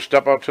daughter, I'm going to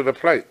step up to the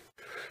plate.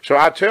 So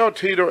I tell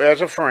Tito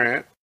as a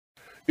friend,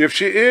 if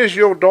she is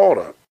your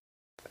daughter,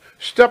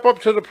 step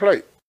up to the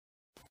plate.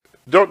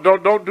 Don't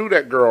do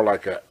that girl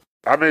like that.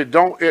 I mean,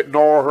 don't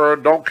ignore her.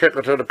 Don't kick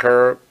her to the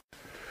curb.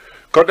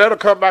 Because that'll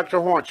come back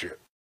to haunt you,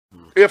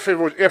 if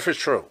it's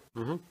true.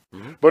 Mm-hmm.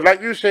 Mm-hmm. But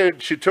like you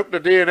said, she took the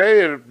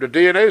DNA, and the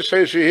DNA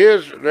says she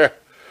is.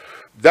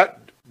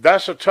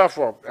 That's a tough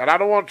one. And I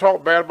don't want to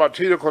talk bad about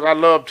Tito because I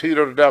love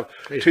Tito to death.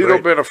 Tito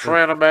been a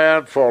friend of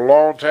mine for a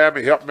long time.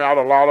 He helped me out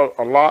a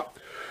lot.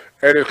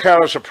 And it's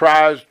kind of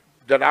surprised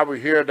that I would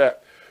hear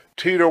that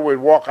Tito would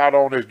walk out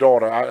on his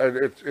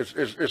daughter.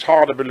 It's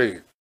hard to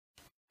believe.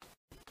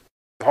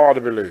 Hard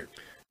to believe.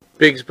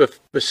 Biggs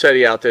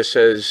Bassetti out there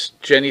says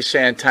Jenny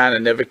Santana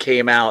never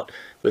came out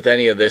with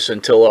any of this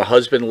until her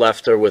husband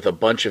left her with a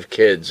bunch of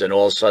kids, and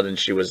all of a sudden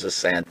she was a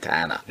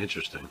Santana.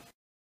 Interesting.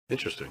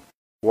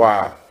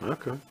 Wow.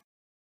 Okay.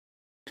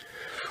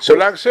 So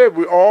like I said,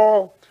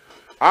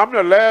 I'm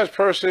the last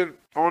person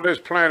on this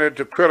planet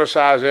to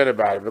criticize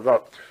anybody,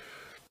 because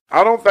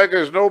I don't think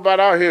there's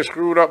nobody out here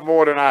screwed up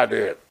more than I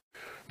did.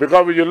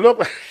 Because when you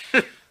look,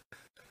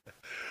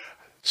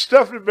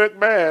 Stephanie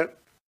McMahon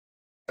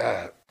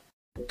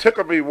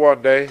tickled me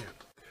one day.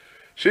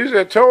 She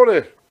said,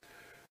 Tony,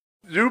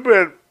 you've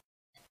been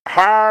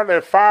hired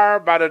and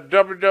fired by the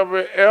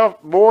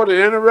WWF more than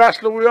any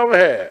wrestler we ever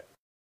had.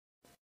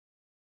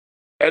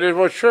 And it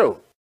was true.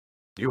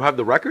 You have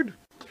the record?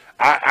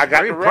 I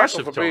got the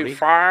record for being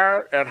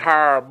fired and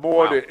hired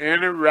more than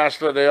any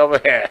wrestler they ever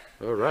had.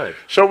 All right.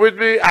 So with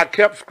me, I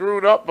kept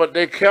screwing up, but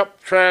they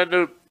kept trying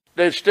to,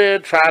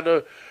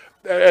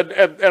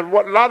 and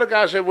what a lot of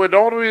guys said, well, the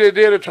only way they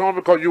did it to him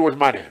because you was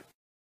money.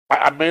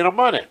 I made them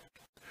money.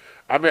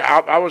 I mean,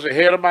 I was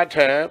ahead of my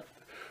time.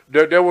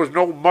 There was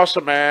no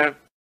muscle man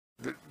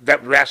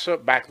that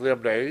wrestled back in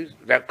them days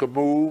that could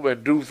move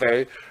and do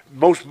things.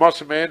 Most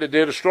muscle men, they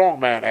did a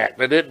strongman act.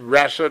 They didn't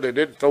wrestle. They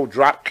didn't throw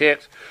drop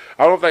kicks.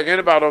 I don't think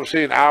anybody ever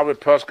seen Alvin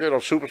Puskett or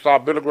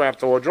Superstar Billy Graham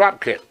throw a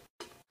drop kick.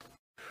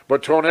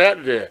 But Tony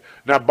Atlas did.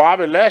 Now,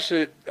 Bobby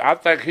Lashley, I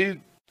think he's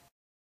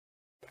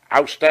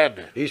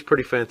outstanding. He's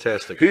pretty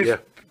fantastic.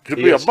 To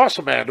be a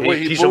muscle man, the way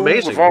he moves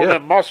amazing. With all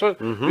that muscle,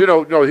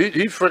 Mm-hmm.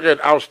 he's freaking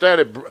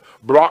outstanding.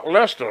 Brock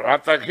Lesnar, I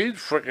think he's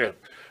freaking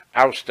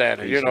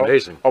outstanding. He's you know,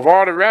 amazing. Of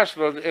all the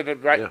wrestlers in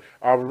the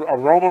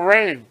Roman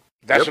Reigns,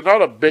 that's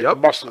another big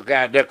muscle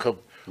guy that could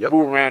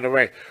move around the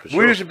ring.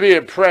 We used to be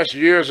impressed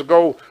years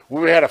ago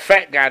when we had a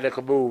fat guy that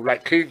could move,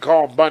 like King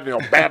Kong Bundy or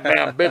Bam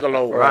Bam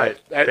Bigelow. Right.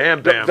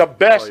 Bam Bam.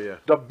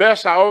 The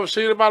best I ever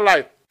seen in my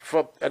life.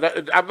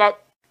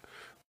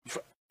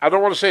 I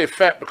don't want to say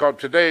fat because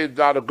today is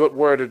not a good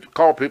word to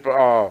call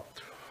people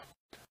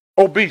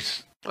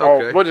obese.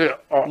 Okay. What is it?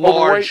 Large.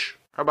 Overweight?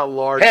 How about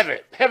large?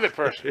 Heavy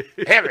person.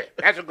 Heavy.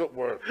 That's a good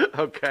word.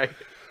 Okay.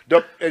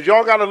 And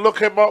y'all got to look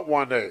him up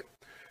one day.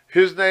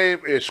 His name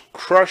is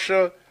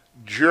Crusher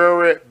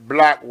Jarrett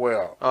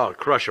Blackwell. Oh,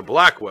 Crusher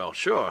Blackwell,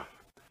 sure.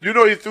 You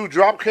know he threw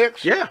drop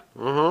kicks? Yeah.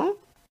 Mm-hmm.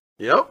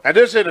 Yep. And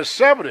this in the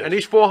 70s. And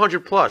he's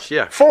 400 plus,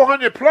 yeah.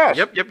 400 plus.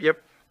 Yep.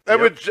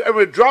 And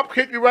would drop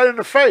kick you right in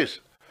the face.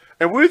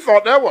 And we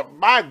thought that was,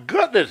 my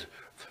goodness.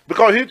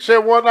 Because he said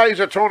one night, he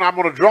said, Tony, I'm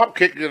going to drop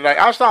kick you tonight.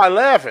 I started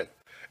laughing.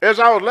 As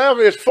I was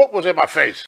laughing, his foot was in my face.